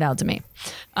really stand out to me.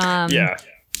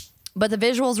 But the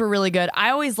visuals were really good.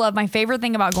 I always love, my favorite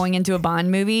thing about going into a Bond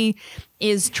movie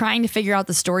is trying to figure out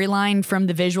the storyline from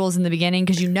the visuals in the beginning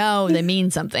because you know they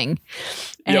mean something.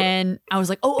 And I was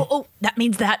like, oh, that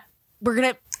means that.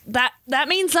 That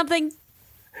means something.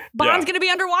 Bond's going to be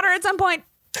underwater at some point.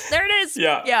 There it is.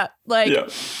 Yeah. Like,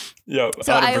 yeah.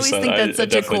 So I always think that's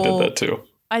such a cool. Did that too.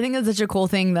 I think that's such a cool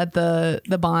thing that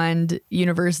the Bond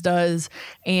universe does.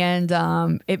 And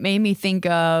it made me think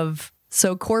of,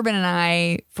 so Corbin and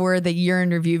I, for the year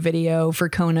in review video for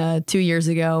Kona 2 years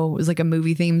ago, it was like a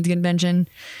movie themed convention.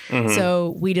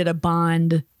 So we did a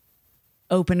Bond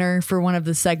opener for one of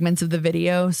the segments of the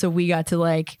video. So we got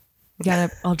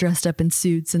all dressed up in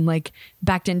suits and like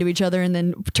backed into each other and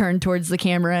then turned towards the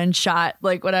camera and shot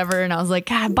like whatever. And I was like,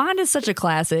 God, Bond is such a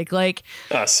classic. Like,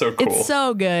 that's so cool. It's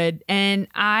so good. And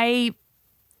I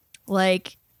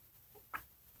like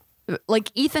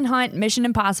Ethan Hunt, Mission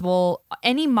Impossible,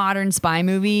 any modern spy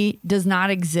movie does not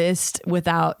exist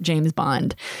without James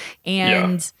Bond.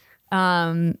 And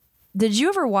did you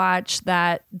ever watch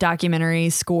that documentary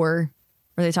Score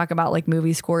where they talk about like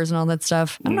movie scores and all that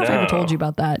stuff? I don't know if I ever told you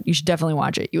about that. You should definitely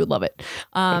watch it. You would love it.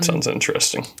 That sounds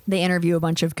interesting. They interview a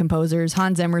bunch of composers.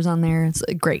 Hans Zimmer's on there. It's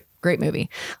a great movie.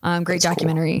 Great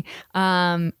documentary.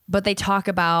 Cool. But they talk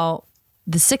about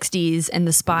the 60s and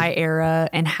the spy era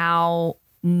and how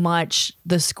much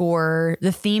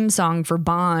the theme song for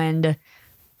Bond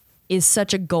is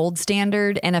such a gold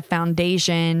standard and a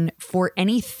foundation for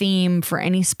any theme for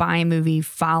any spy movie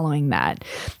following that.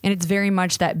 And it's very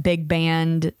much that big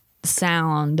band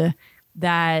sound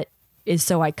that is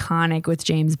so iconic with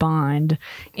James Bond.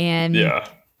 And Yeah.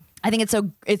 I think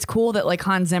it's cool that like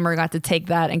Hans Zimmer got to take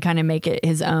that and kind of make it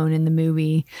his own in the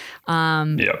movie.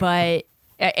 But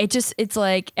it's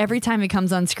like every time he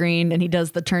comes on screen and he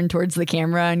does the turn towards the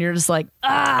camera and you're just like,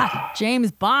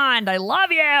 James Bond, I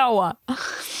love you.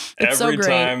 It's so Every great.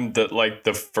 time that like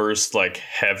the first like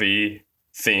heavy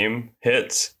theme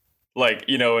hits, like,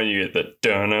 you know, when you get the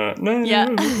dun-na, Yeah.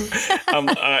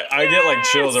 I get like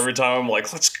chills every time. I'm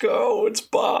like, let's go, it's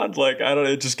Bond. Like, I don't know,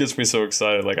 it just gets me so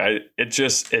excited. Like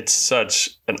it's such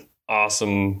an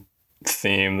awesome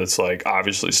theme that's like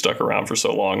obviously stuck around for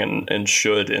so long and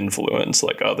should influence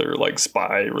like other like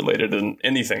spy related and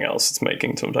anything else that's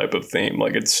making some type of theme.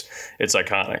 Like it's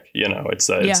iconic, you know, it's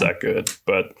that good.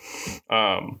 But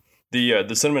the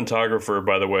cinematographer,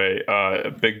 by the way,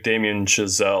 big Damien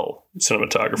Chazelle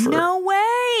cinematographer. No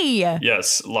way.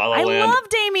 Yes, La La I Land. love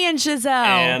Damien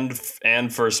Chazelle.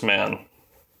 And First Man.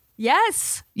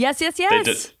 Yes. They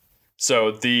did.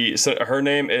 So his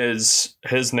name is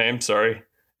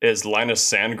Linus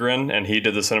Sandgren, and he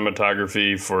did the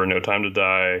cinematography for No Time to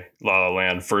Die, La La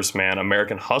Land, First Man,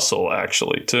 American Hustle,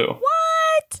 actually, too.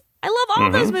 What? I love all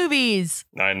those movies.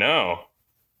 I know.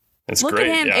 It's Look great.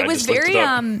 at him. Yeah, it I was just looked very it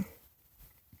up.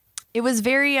 it was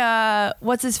very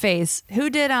what's his face? Who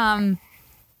did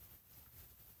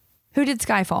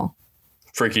Skyfall?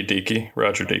 Freaky Deaky,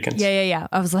 Roger Deakins. Yeah.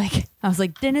 I was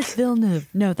like Dennis Villeneuve.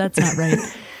 No, that's not right.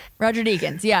 Roger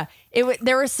Deakins. Yeah.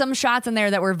 There were some shots in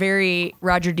there that were very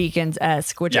Roger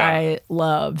Deakins-esque, which I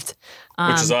loved.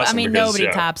 Which is awesome. I mean, because,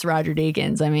 nobody tops Roger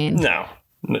Deakins. I mean, no.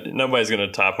 Nobody's going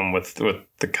to top him with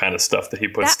the kind of stuff that he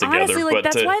puts together. Honestly, like, but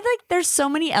that's why like there's so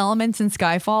many elements in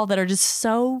Skyfall that are just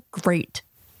so great.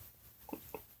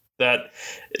 That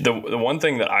the one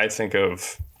thing that I think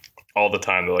of all the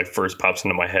time that like first pops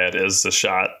into my head is the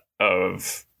shot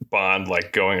of Bond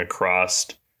like going across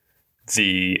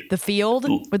the field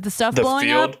with the stuff blowing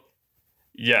up.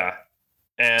 Yeah,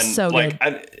 and so like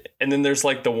good. and then there's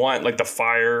like the one like the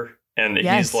fire, and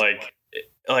he's like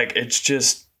it's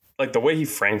just like the way he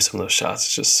frames some of those shots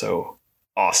is just so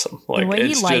awesome. Like the way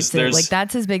he it's lights just, it, like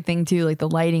that's his big thing too. Like the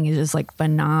lighting is just like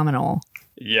phenomenal.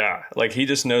 Yeah, like he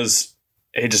just knows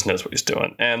what he's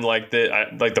doing. And like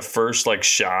the first like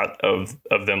shot of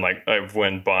them like of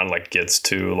when Bond like gets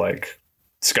to like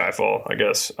Skyfall, I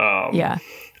guess.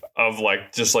 Of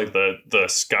like just like the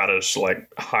Scottish like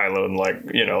Highland like,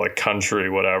 you know, like country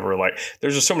whatever, like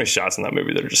there's just so many shots in that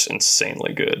movie that are just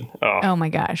insanely good. Oh my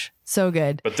gosh, so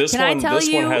good. But this one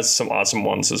has some awesome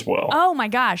ones as well. Oh my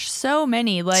gosh, so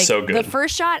many. Like so good. The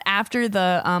first shot after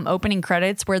the opening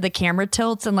credits where the camera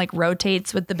tilts and like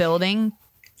rotates with the building.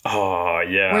 Oh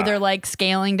yeah, where they're like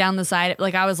scaling down the side.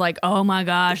 Like I was like, oh my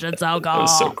gosh, that's so cool. It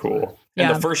was so cool. Yeah.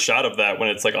 And the first shot of that when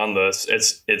it's like on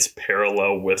it's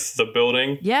parallel with the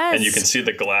building. Yes. And you can see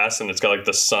the glass and it's got like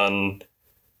the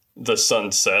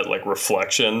sunset like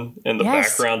reflection in the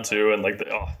background too. And like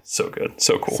so good.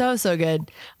 So cool. So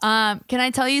good. Can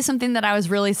I tell you something that I was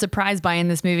really surprised by in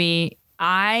this movie?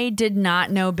 I did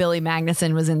not know Billy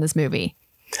Magnussen was in this movie.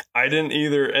 I didn't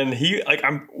either, and he like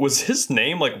was his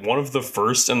name like one of the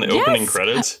first in the opening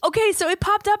credits. Okay, so it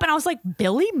popped up, and I was like,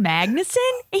 Billy Magnussen?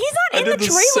 He's not in the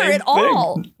trailer at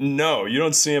all. No, you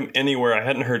don't see him anywhere. I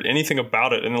hadn't heard anything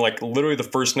about it, and then like literally the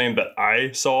first name that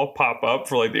I saw pop up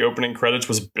for like the opening credits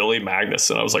was Billy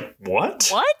Magnussen. I was like, what?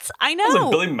 What? I know. I was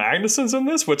like, Billy Magnussen's in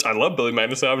this, which I love Billy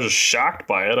Magnussen. I was just shocked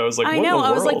by it. I was like, what I know. in the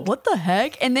I was world? like, what the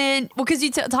heck? And then, well, because you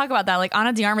talk about that, like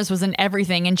Ana de Armas was in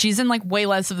everything, and she's in like way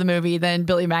less of the movie than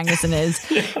Billy Magnussen is.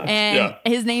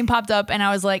 His name popped up, and I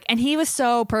was like, and he was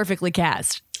so perfectly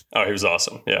cast. Oh, he was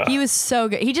awesome. Yeah. He was so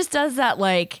good. He just does that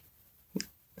like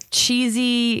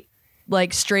cheesy,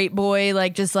 like straight boy,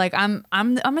 like just like I'm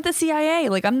at the CIA,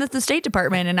 like I'm at the State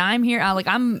Department, and I'm here.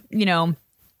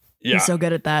 He's so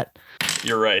good at that.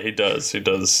 You're right. He does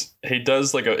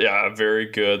like a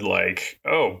very good, like,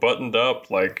 buttoned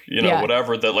up, like, you know,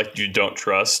 whatever that like you don't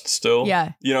trust still.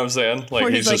 Yeah. You know what I'm saying? Like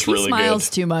where he's just he really smiles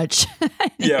good. too much.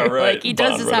 Yeah, right. Like he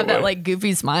does just have that like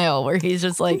goofy smile where he's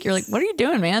just like, you're like, what are you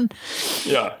doing, man?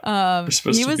 Yeah.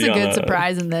 He was a good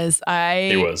surprise in this.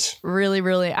 He was. Really,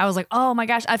 really, I was like, oh my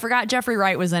gosh, I forgot Jeffrey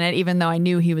Wright was in it, even though I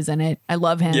knew he was in it. I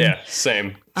love him. Yeah,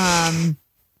 same.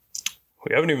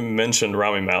 We haven't even mentioned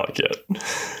Rami Malek yet.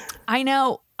 I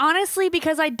know. Honestly,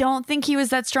 because I don't think he was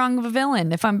that strong of a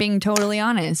villain, if I'm being totally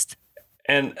honest.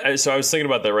 And so I was thinking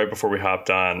about that right before we hopped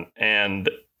on, and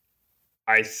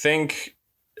I think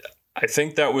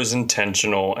that was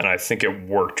intentional, and I think it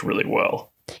worked really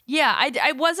well. Yeah,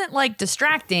 I wasn't like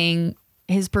distracting.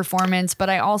 his performance, but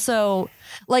I also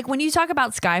like when you talk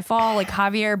about Skyfall, like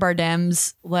Javier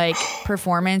Bardem's like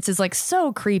performance is like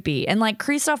so creepy, and like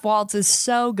Christoph Waltz is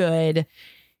so good.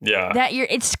 Yeah, that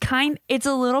it's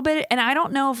a little bit, and I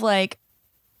don't know if like,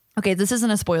 okay, this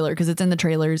isn't a spoiler because it's in the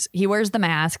trailers. He wears the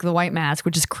mask, the white mask,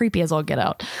 which is creepy as all get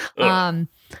out.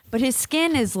 But his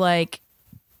skin is like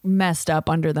messed up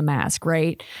under the mask,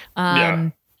 right?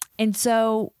 And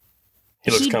so. He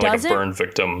looks kind of like a burn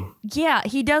victim. Yeah,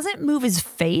 he doesn't move his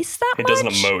face that much. He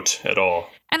doesn't emote at all.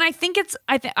 And I think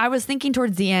I was thinking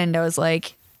towards the end, I was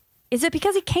like, is it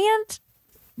because he can't?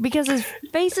 Because his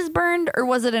face is burned, or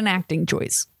was it an acting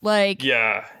choice? Like,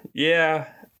 yeah.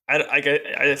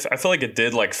 I feel like it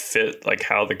did like fit like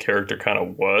how the character kind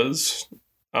of was,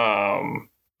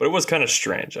 but it was kind of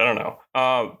strange. I don't know.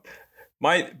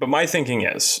 My thinking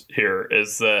is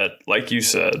that, like you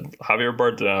said, Javier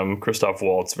Bardem, Christoph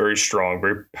Waltz, very strong,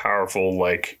 very powerful,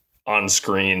 like on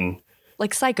screen,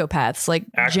 like psychopaths, like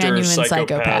actors, genuine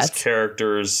psychopaths,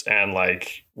 characters, and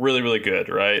like really, really good,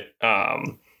 right?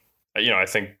 I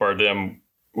think Bardem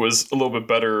was a little bit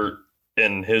better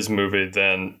in his movie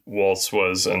than Waltz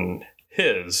was in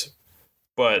his,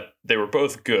 but they were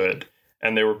both good,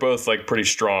 and they were both like pretty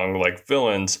strong, like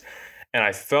villains, and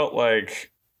I felt like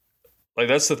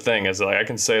that's the thing is like I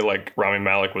can say like Rami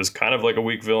Malek was kind of like a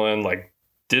weak villain, like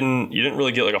you didn't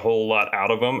really get like a whole lot out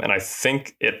of him, and I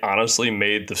think it honestly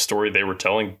made the story they were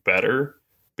telling better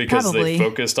because Probably. They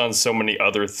focused on so many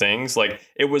other things. Like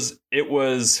it was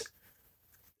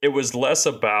less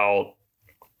about,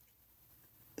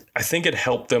 I think it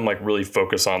helped them like really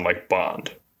focus on like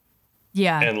Bond.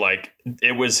 Yeah. And like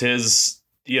it was his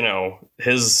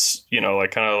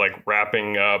like kind of like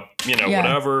wrapping up,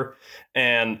 whatever.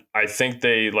 And I think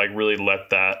they like really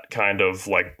let that kind of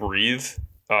like breathe.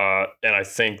 And I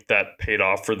think that paid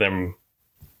off for them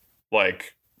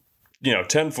like,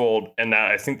 tenfold. And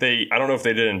that I think I don't know if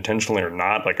they did it intentionally or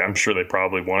not. Like, I'm sure they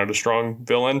probably wanted a strong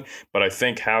villain, but I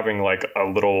think having like a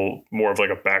little more of like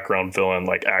a background villain,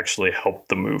 like actually helped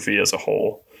the movie as a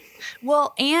whole.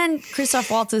 Well, and Christoph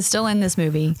Waltz is still in this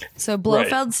movie. So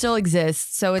Blofeld still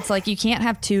exists. So it's like you can't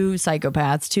have two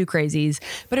psychopaths, two crazies.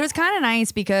 But it was kind of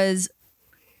nice because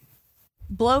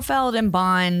Blofeld and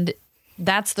Bond,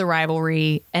 that's the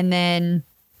rivalry. And then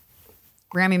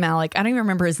Rami Malek, I don't even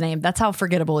remember his name. That's how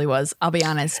forgettable he was. I'll be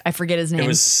honest. I forget his name. It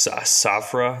was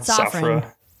Saffron, something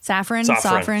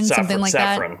like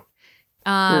that.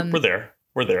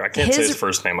 We're there. I can't say his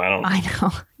first name. I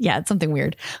know. Yeah, it's something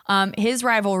weird. His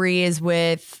rivalry is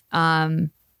with Léa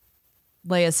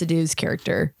Seydoux'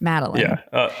 character, Madeline. Yeah.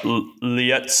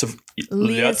 Léa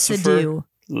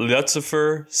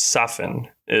Safin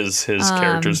is his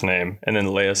character's name. And then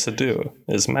Léa Seydoux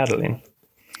is Madeline.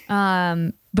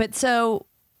 But so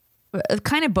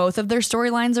kind of both of their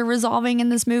storylines are resolving in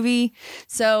this movie.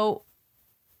 So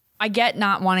I get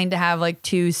not wanting to have like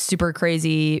two super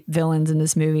crazy villains in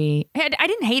this movie. I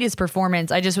didn't hate his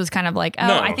performance. I just was kind of like,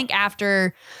 no. I think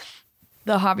after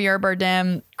the Javier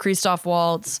Bardem, Christoph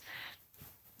Waltz,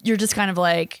 you're just kind of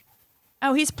like,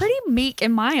 oh, he's pretty meek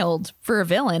and mild for a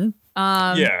villain.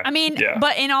 But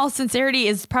in all sincerity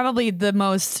is probably the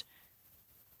most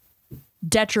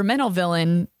detrimental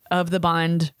villain of the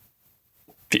Bond.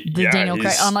 Daniel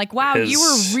Craig. I'm like, wow, you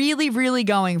were really, really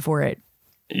going for it.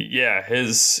 Yeah,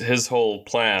 his whole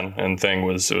plan and thing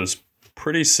was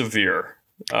pretty severe.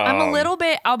 I'm a little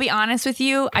bit, I'll be honest with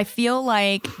you, I feel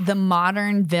like the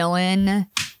modern villain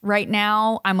right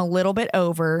now, I'm a little bit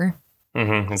over.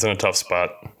 Mm-hmm. It's in a tough spot.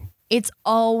 It's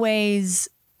always,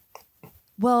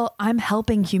 well, I'm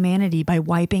helping humanity by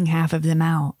wiping half of them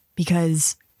out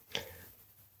because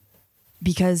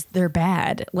they're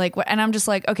bad. Like, and I'm just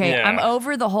like, okay, I'm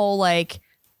over the whole like,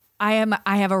 I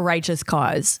have a righteous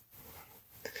cause.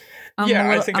 I'm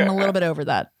a little bit over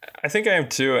that. I think I am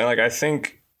too. And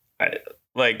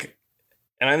like,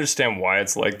 and I understand why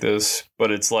it's like this,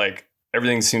 but it's like,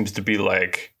 everything seems to be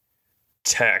like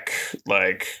tech,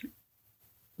 like,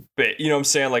 you know what I'm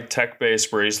saying? Like tech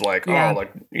based where he's like,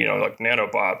 like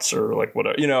nanobots or like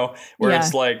whatever, where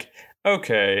it's like,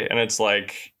 okay. And it's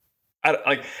like,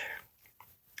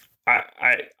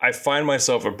 I find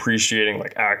myself appreciating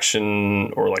like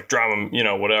action or like drama,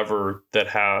 whatever that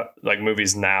have like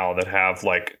movies now that have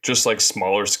like just like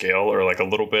smaller scale or like a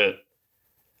little bit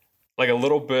like more...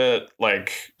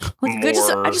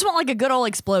 I just want like a good old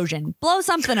explosion, blow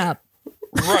something up.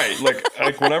 Right.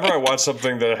 Like whenever I watch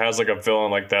something that has like a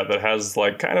villain like that has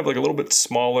like kind of like a little bit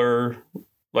smaller,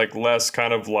 like less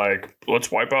kind of like,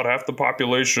 let's wipe out half the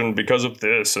population because of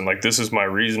this. And like, this is my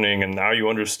reasoning. And now you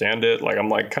understand it. Like, I'm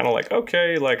like, kind of like,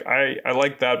 okay, like I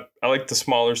like that. I like the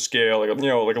smaller scale, like,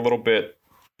 like a little bit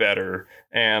better.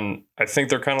 And I think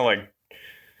they're kind of like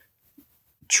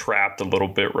trapped a little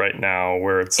bit right now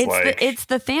where it's like it's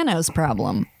the Thanos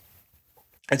problem.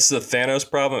 It's the Thanos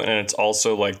problem, and it's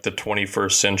also like the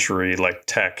 21st century, like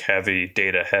tech heavy,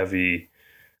 data heavy,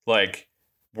 like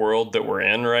world that we're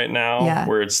in right now,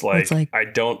 where it's like I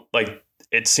don't like.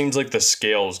 It seems like the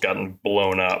scale's gotten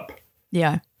blown up.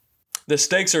 Yeah, the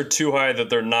stakes are too high that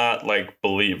they're not like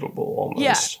believable almost.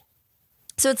 Yeah.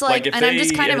 So it's like and I'm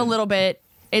just kind of a little bit.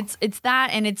 It's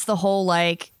that, and it's the whole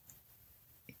like.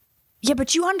 Yeah,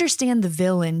 but you understand the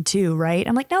villain too, right?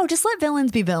 I'm like, no, just let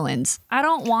villains be villains. I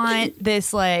don't want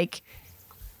this like,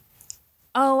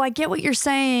 oh, I get what you're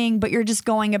saying, but you're just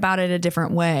going about it a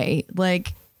different way.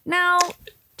 Like, no,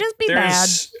 just be bad.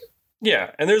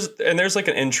 Yeah, and there's like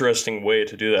an interesting way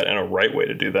to do that and a right way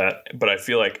to do that. But I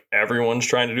feel like everyone's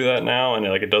trying to do that now, and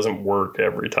like it doesn't work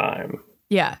every time.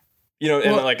 Yeah. You know,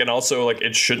 and like, and also like,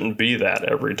 it shouldn't be that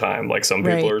every time. Like some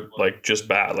people are like just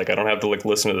bad. Like I don't have to like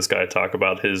listen to this guy talk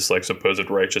about his like supposed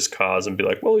righteous cause and be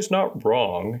like, well, he's not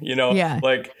wrong. You know,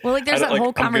 like, well, like there's that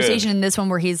whole conversation in this one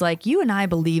where he's like, you and I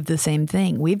believe the same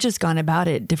thing. We've just gone about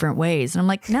it different ways. And I'm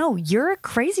like, no, you're a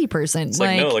crazy person. It's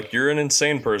like no, like you're an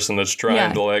insane person that's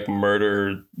trying to like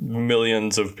murder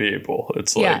millions of people.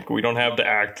 It's like we don't have to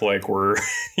act like we're,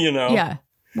 you know. Yeah.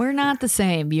 We're not the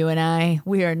same, you and I.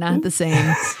 We are not the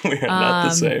same. We are not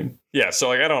the same. Yeah, so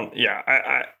like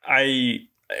I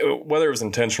whether it was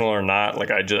intentional or not,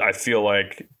 like I feel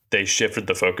like they shifted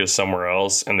the focus somewhere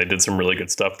else and they did some really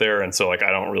good stuff there. And so like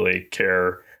I don't really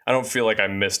care. I don't feel like I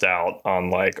missed out on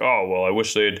like, oh, well, I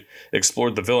wish they'd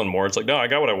explored the villain more. It's like, no, I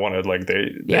got what I wanted. Like they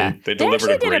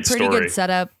delivered a great story. Pretty good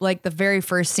setup. Like the very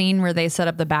first scene where they set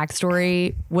up the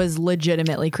backstory was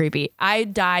legitimately creepy. I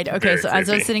died. Okay, very so creepy. As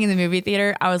I was sitting in the movie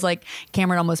theater, I was like,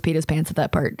 Cameron almost peed his pants at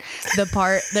that part.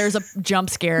 There's a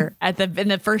jump scare in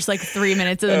the first like 3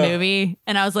 minutes of the movie,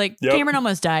 and I was like, Cameron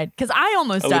almost died because I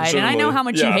almost died, and I know how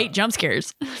much you hate jump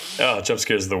scares. Oh, jump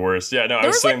scares are the worst. Yeah, no, I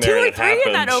was sitting like there two or and three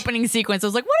in that opening sequence. I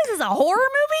was like, what is this, a horror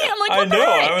movie? I'm like, what I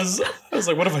know. I was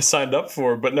like, what have I signed up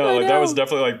for? But no, like that was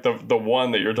definitely like the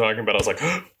one that you're talking about. I was like,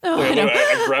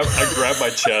 I grabbed my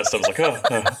chest. I was like,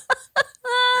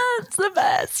 it's the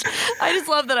best. I just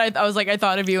love that. I was like, I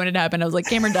thought of you when it happened. I was like,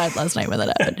 Cameron died last night when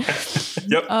that happened.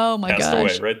 Yep. Oh my gosh.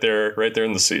 Passed away right there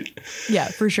in the seat. Yeah,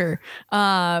 for sure.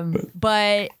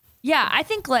 But yeah, I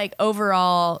think like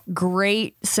overall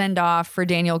great send off for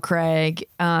Daniel Craig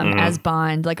as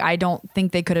Bond. Like I don't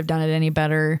think they could have done it any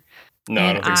better. No,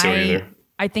 I don't think so either.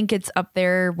 I think it's up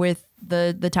there with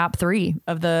the top three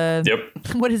of the.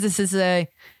 Yep. What is this?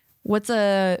 What's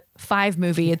a 5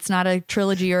 movie? It's not a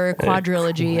trilogy or a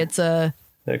quadrilogy. It's a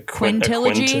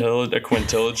quintilogy. A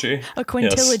quintilogy. A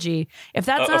quintilogy. Yes. If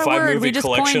that's not a word, we just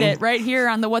coined it right here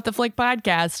on the What the Flick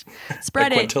podcast.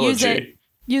 Spread it. Use it.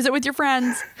 Use it with your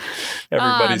friends.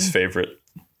 Everybody's favorite.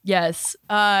 Yes.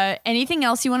 Anything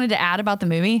else you wanted to add about the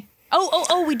movie?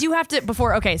 Oh, we do have to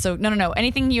before. Okay, so no.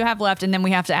 Anything you have left, and then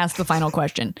we have to ask the final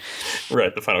question.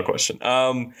 Right, the final question.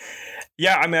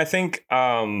 Yeah, I mean,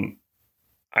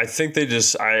 I think they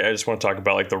just. I just want to talk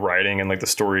about like the writing and like the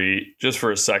story just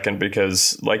for a second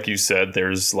because, like you said,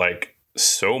 there's like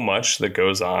so much that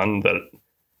goes on that,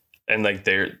 and like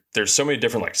there's so many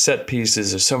different like set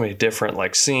pieces. There's so many different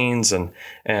like scenes, and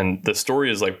the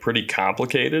story is like pretty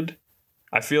complicated.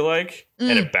 I feel like,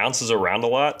 and it bounces around a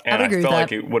lot. And I felt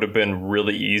like it would have been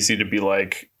really easy to be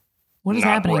like, what is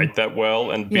not happening? Write that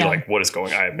well and be like, what is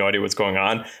going on? I have no idea what's going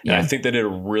on. Yeah. And I think they did a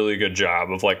really good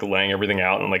job of like laying everything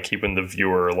out and like keeping the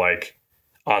viewer like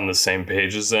on the same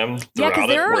page as them. Yeah, because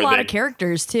there are a lot of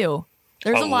characters too.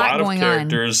 There's a lot going on. A lot of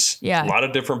characters, a lot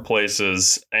of different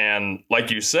places. And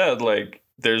like you said, like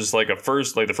there's like the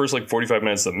first like 45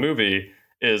 minutes of the movie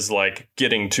is like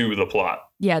getting to the plot.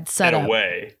 Yeah, it's set up. In a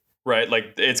way. Right.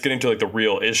 Like it's getting to like the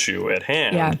real issue at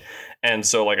hand. Yeah. And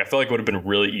so like I feel like it would have been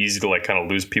really easy to like kind of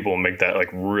lose people and make that like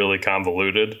really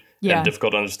convoluted and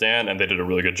difficult to understand. And they did a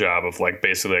really good job of like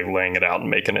basically like laying it out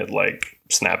and making it like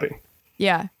snappy.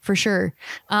 Yeah, for sure.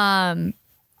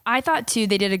 I thought too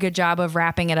they did a good job of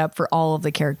wrapping it up for all of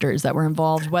the characters that were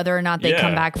involved, whether or not they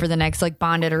come back for the next like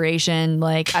Bond iteration.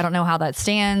 Like I don't know how that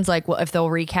stands, like if they'll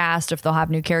recast, if they'll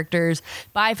have new characters.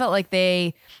 But I felt like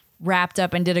they wrapped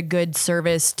up and did a good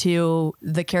service to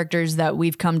the characters that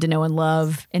we've come to know and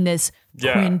love in this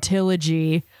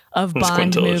quintilogy of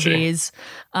Bond movies.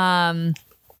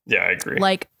 Yeah, I agree.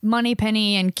 Like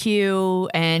Moneypenny and Q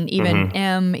and even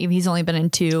M. He's only been in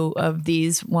 2 of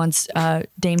these. Once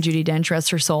Dame Judi Dench,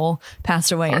 rest her soul,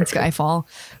 passed away in Skyfall.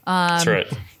 That's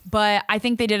right. But I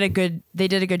think they did a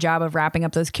good job of wrapping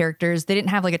up those characters. They didn't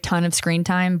have like a ton of screen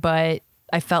time, but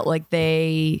I felt like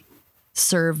they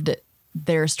served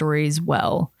their stories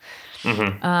well.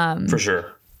 For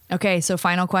sure. Okay, so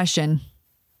final question.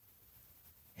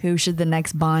 Who should the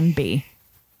next Bond be?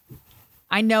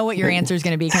 I know what your answer is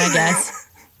going to be. Can I guess?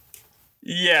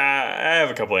 Yeah, I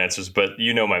have a couple answers, but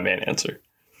you know my main answer.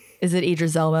 Is it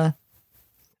Idris Elba?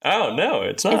 Oh, no,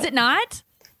 it's not. Is it not?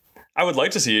 I would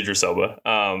like to see Idris Elba,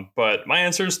 but my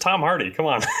answer is Tom Hardy. Come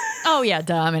on. Oh, yeah,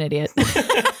 duh, I'm an idiot.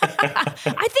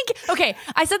 I think, okay,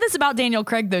 I said this about Daniel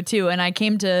Craig, though, too, and I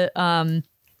came to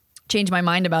change my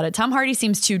mind about it. Tom Hardy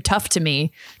seems too tough to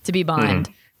me to be Bond,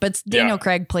 but Daniel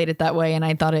Craig played it that way, and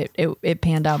I thought it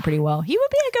panned out pretty well. He would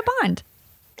be a good Bond.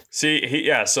 See,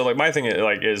 so like my thing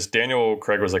is Daniel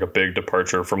Craig was like a big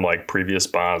departure from like previous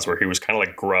Bonds where he was kind of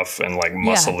like gruff and like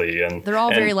muscly and they're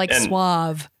all very like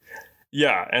suave.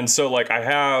 Yeah, and so like I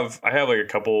have like a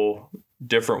couple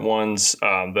different ones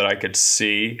that I could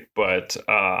see, but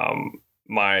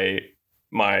my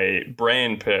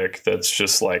brain pick that's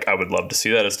just like I would love to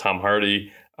see that is Tom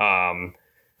Hardy.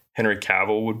 Henry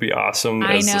Cavill would be awesome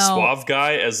as the suave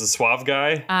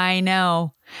guy. I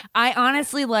know. I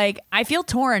honestly I feel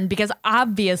torn because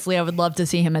obviously I would love to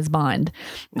see him as Bond.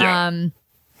 Yeah.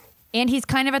 And he's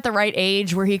kind of at the right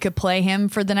age where he could play him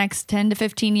for the next 10 to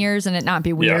 15 years and it not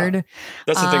be weird. Yeah.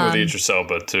 That's the thing with Idris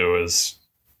Elba too is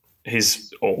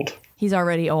he's old. He's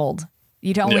already old.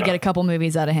 You'd only get a couple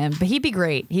movies out of him, but he'd be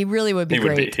great. He really would be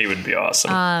great. He would be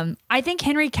awesome. I think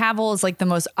Henry Cavill is like the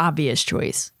most obvious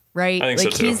choice. Right? I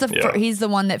think so too. He's the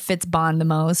one that fits Bond the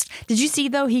most. Did you see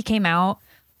though he came out?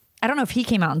 I don't know if he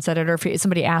came out and said it or if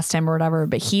somebody asked him or whatever,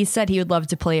 but he said he would love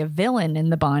to play a villain in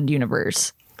the Bond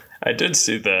universe. I did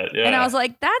see that. Yeah. And I was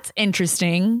like, that's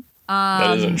interesting.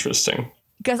 That is interesting.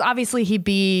 Because obviously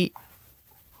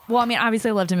obviously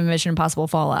I loved him in Mission Impossible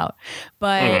Fallout,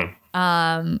 but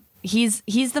he's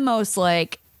the most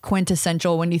like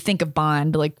quintessential when you think of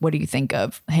Bond. Like, what do you think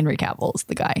of? Henry Cavill is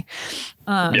the guy.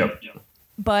 Yep.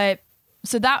 But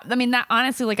so that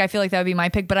honestly, like, I feel like that would be my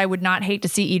pick, but I would not hate to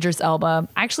see Idris Elba.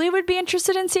 Actually, I would be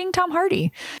interested in seeing Tom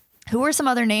Hardy. Who are some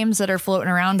other names that are floating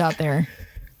around out there?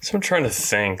 So I'm trying to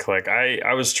think, like,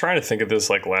 I was trying to think of this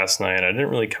like last night. And I didn't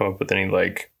really come up with any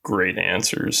like great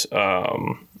answers.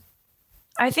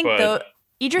 I think though,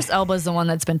 Idris Elba is the one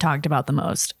that's been talked about the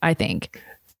most, I think.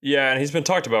 Yeah. And he's been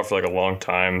talked about for like a long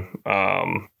time.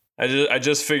 I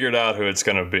just figured out who it's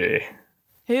going to be.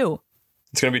 Who?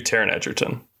 It's going to be Taron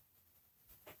Egerton.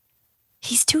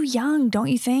 He's too young, don't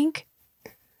you think?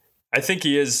 I think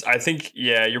he is. I think,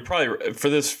 yeah, you're probably for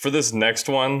this next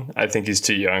one. I think he's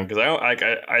too young because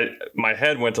I my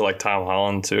head went to like Tom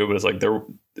Holland too, but it's like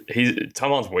Tom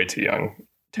Holland's way too young.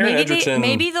 Taron Egerton.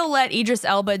 Maybe they'll let Idris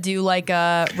Elba do like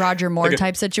a Roger Moore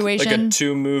type situation, like a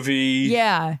 2-movie.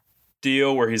 Yeah.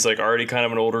 Deal where he's like already kind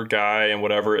of an older guy and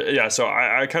whatever. Yeah, so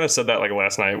I kind of said that like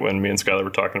last night when me and Skylar were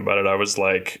talking about it. I was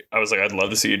like I'd love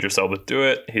to see Idris Elba do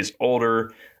it. He's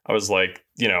older. I was like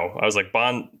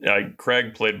Bond.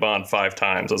 Craig played Bond 5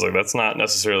 times. I was like, that's not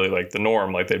necessarily like the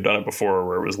norm. Like they've done it before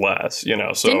where it was less.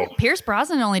 So didn't Pierce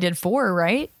Brosnan only did 4,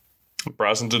 right?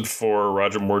 Brosnan did 4.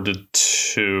 Roger Moore did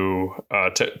 2.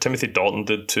 Timothy Dalton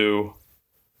did 2.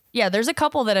 Yeah, there's a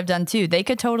couple that have done 2. They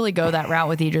could totally go that route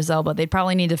with Idris Elba. They'd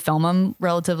probably need to film them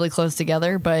relatively close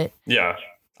together, but yeah,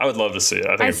 I would love to see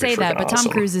it. I say that, but Tom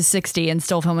Cruise is 60 and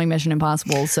still filming Mission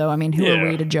Impossible. So I mean, who are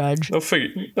we to judge? They'll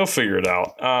figure it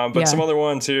out. But some other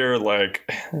ones here,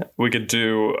 like we could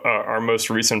do our most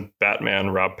recent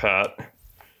Batman, Rob Pat,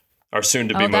 our soon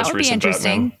to be most recent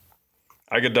Batman.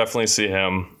 I could definitely see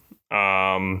him.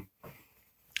 Trying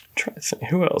to think,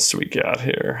 who else do we got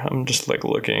here? I'm just like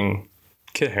looking.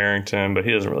 Kit Harington, but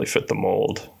he doesn't really fit the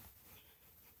mold.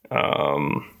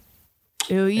 Ooh,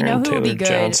 you know who would be good?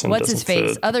 Johnson What's his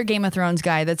face? fit. Other Game of Thrones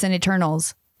guy that's in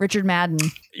Eternals. Richard Madden.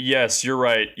 Yes, you're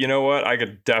right. You know what? I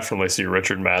could definitely see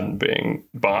Richard Madden being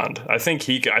Bond. I think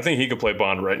he could play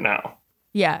Bond right now.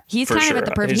 Yeah, he's kind of at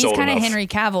the perfect. He's kind of Henry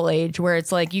Cavill age, where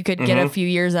it's like you could get a few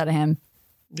years out of him.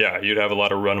 Yeah, you'd have a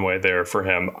lot of runway there for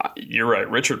him. You're right.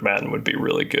 Richard Madden would be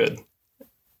really good.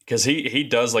 Because he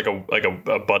does like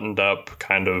a buttoned up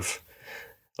kind of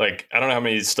like, I don't know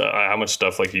how much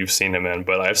stuff like you've seen him in,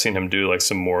 but I've seen him do like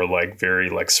some more like very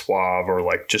like suave or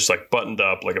like just like buttoned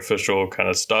up like official kind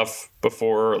of stuff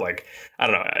before. Like, I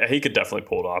don't know, he could definitely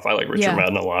pull it off. I like Richard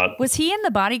Madden a lot. Was he in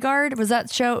The Bodyguard? Was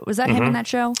that him in that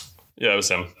show? Yeah, it was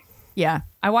him. Yeah,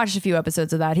 I watched a few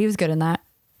episodes of that. He was good in that.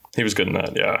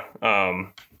 Yeah.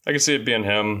 I could see it being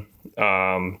him.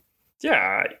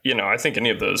 Yeah, I think any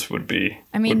of those would be.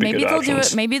 I mean, maybe they'll do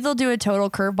it. Maybe they'll do a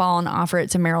total curveball and offer it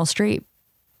to Meryl Streep.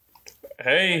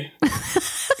 Hey,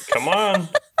 come on,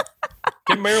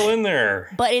 Get Meryl in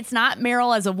there. But it's not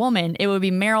Meryl as a woman. It would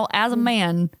be Meryl as a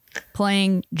man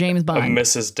playing James Bond. A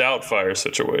Mrs. Doubtfire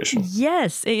situation.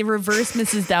 Yes, a reverse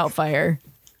Mrs. Doubtfire.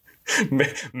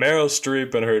 Meryl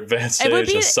Streep in her advanced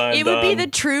age has signed on. It would be the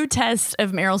true test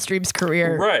of Meryl Streep's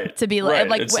career. Right. To be like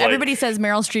everybody says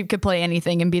Meryl Streep could play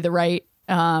anything and be the right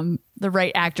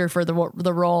actor for the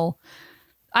role.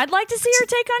 I'd like to see her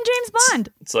take on James Bond.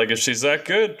 It's like, if she's that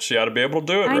good, she ought to be able to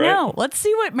do it, right? I know. Let's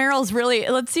see what Meryl's really.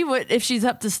 Let's see if she's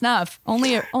up to snuff.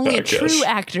 Only a true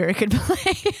actor could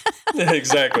play.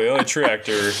 Exactly. Only a true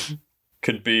actor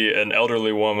could be an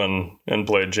elderly woman and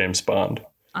play James Bond.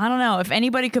 I don't know. If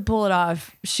anybody could pull it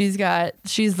off, she's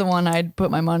the one I'd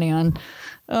put my money on.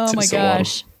 Oh my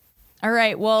gosh. All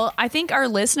right. Well, I think our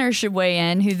listeners should weigh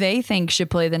in who they think should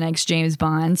play the next James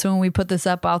Bond. So when we put this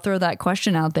up, I'll throw that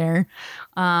question out there.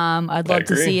 I'd love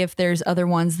to see if there's other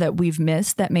ones that we've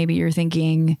missed that maybe you're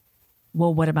thinking,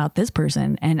 well, what about this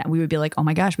person? And we would be like, oh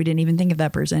my gosh, we didn't even think of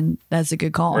that person. That's a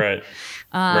good call. Right.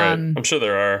 Right. I'm sure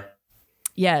there are.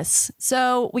 Yes.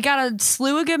 So we got a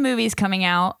slew of good movies coming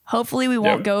out. Hopefully we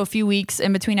won't go a few weeks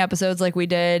in between episodes like we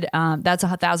did. That's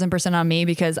 1,000% on me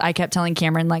because I kept telling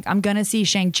Cameron, like, I'm going to see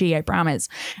Shang-Chi, I promise.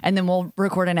 And then we'll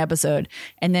record an episode.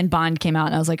 And then Bond came out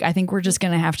and I was like, I think we're just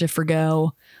going to have to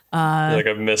forgo. I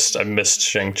missed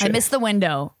Shang-Chi. I missed the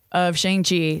window of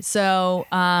Shang-Chi. So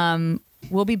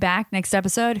we'll be back next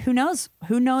episode. Who knows?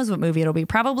 Who knows what movie it'll be?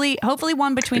 Hopefully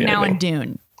one between now and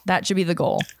Dune. That should be the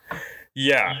goal.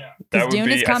 Yeah, that would Dune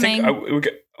be. is coming.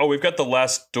 We've got The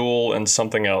Last Duel and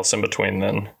something else in between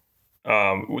then.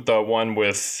 The one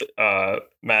with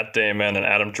Matt Damon and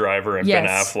Adam Driver and Ben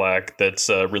Affleck. That's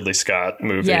a Ridley Scott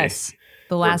movie. Yes,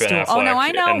 The Last Duel. Oh no,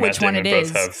 I know which one it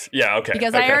is. Okay.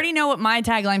 Because I already know what my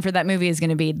tagline for that movie is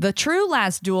going to be. The true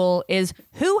Last Duel is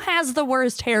who has the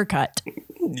worst haircut.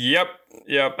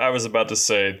 Yep, I was about to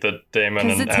say that Damon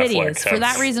and Affleck hideous. have For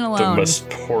that reason alone, the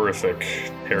most horrific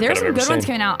haircut There's some I've ever good seen. ones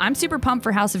coming out. I'm super pumped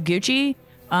for House of Gucci.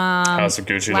 House of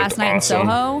Gucci Last looked Night awesome. in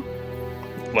Soho.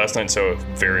 Last Night in Soho,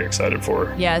 very excited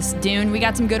for. Yes, Dune. We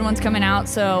got some good ones coming out,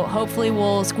 so hopefully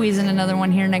we'll squeeze in another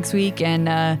one here next week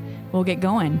and we'll get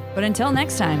going. But until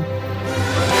next time.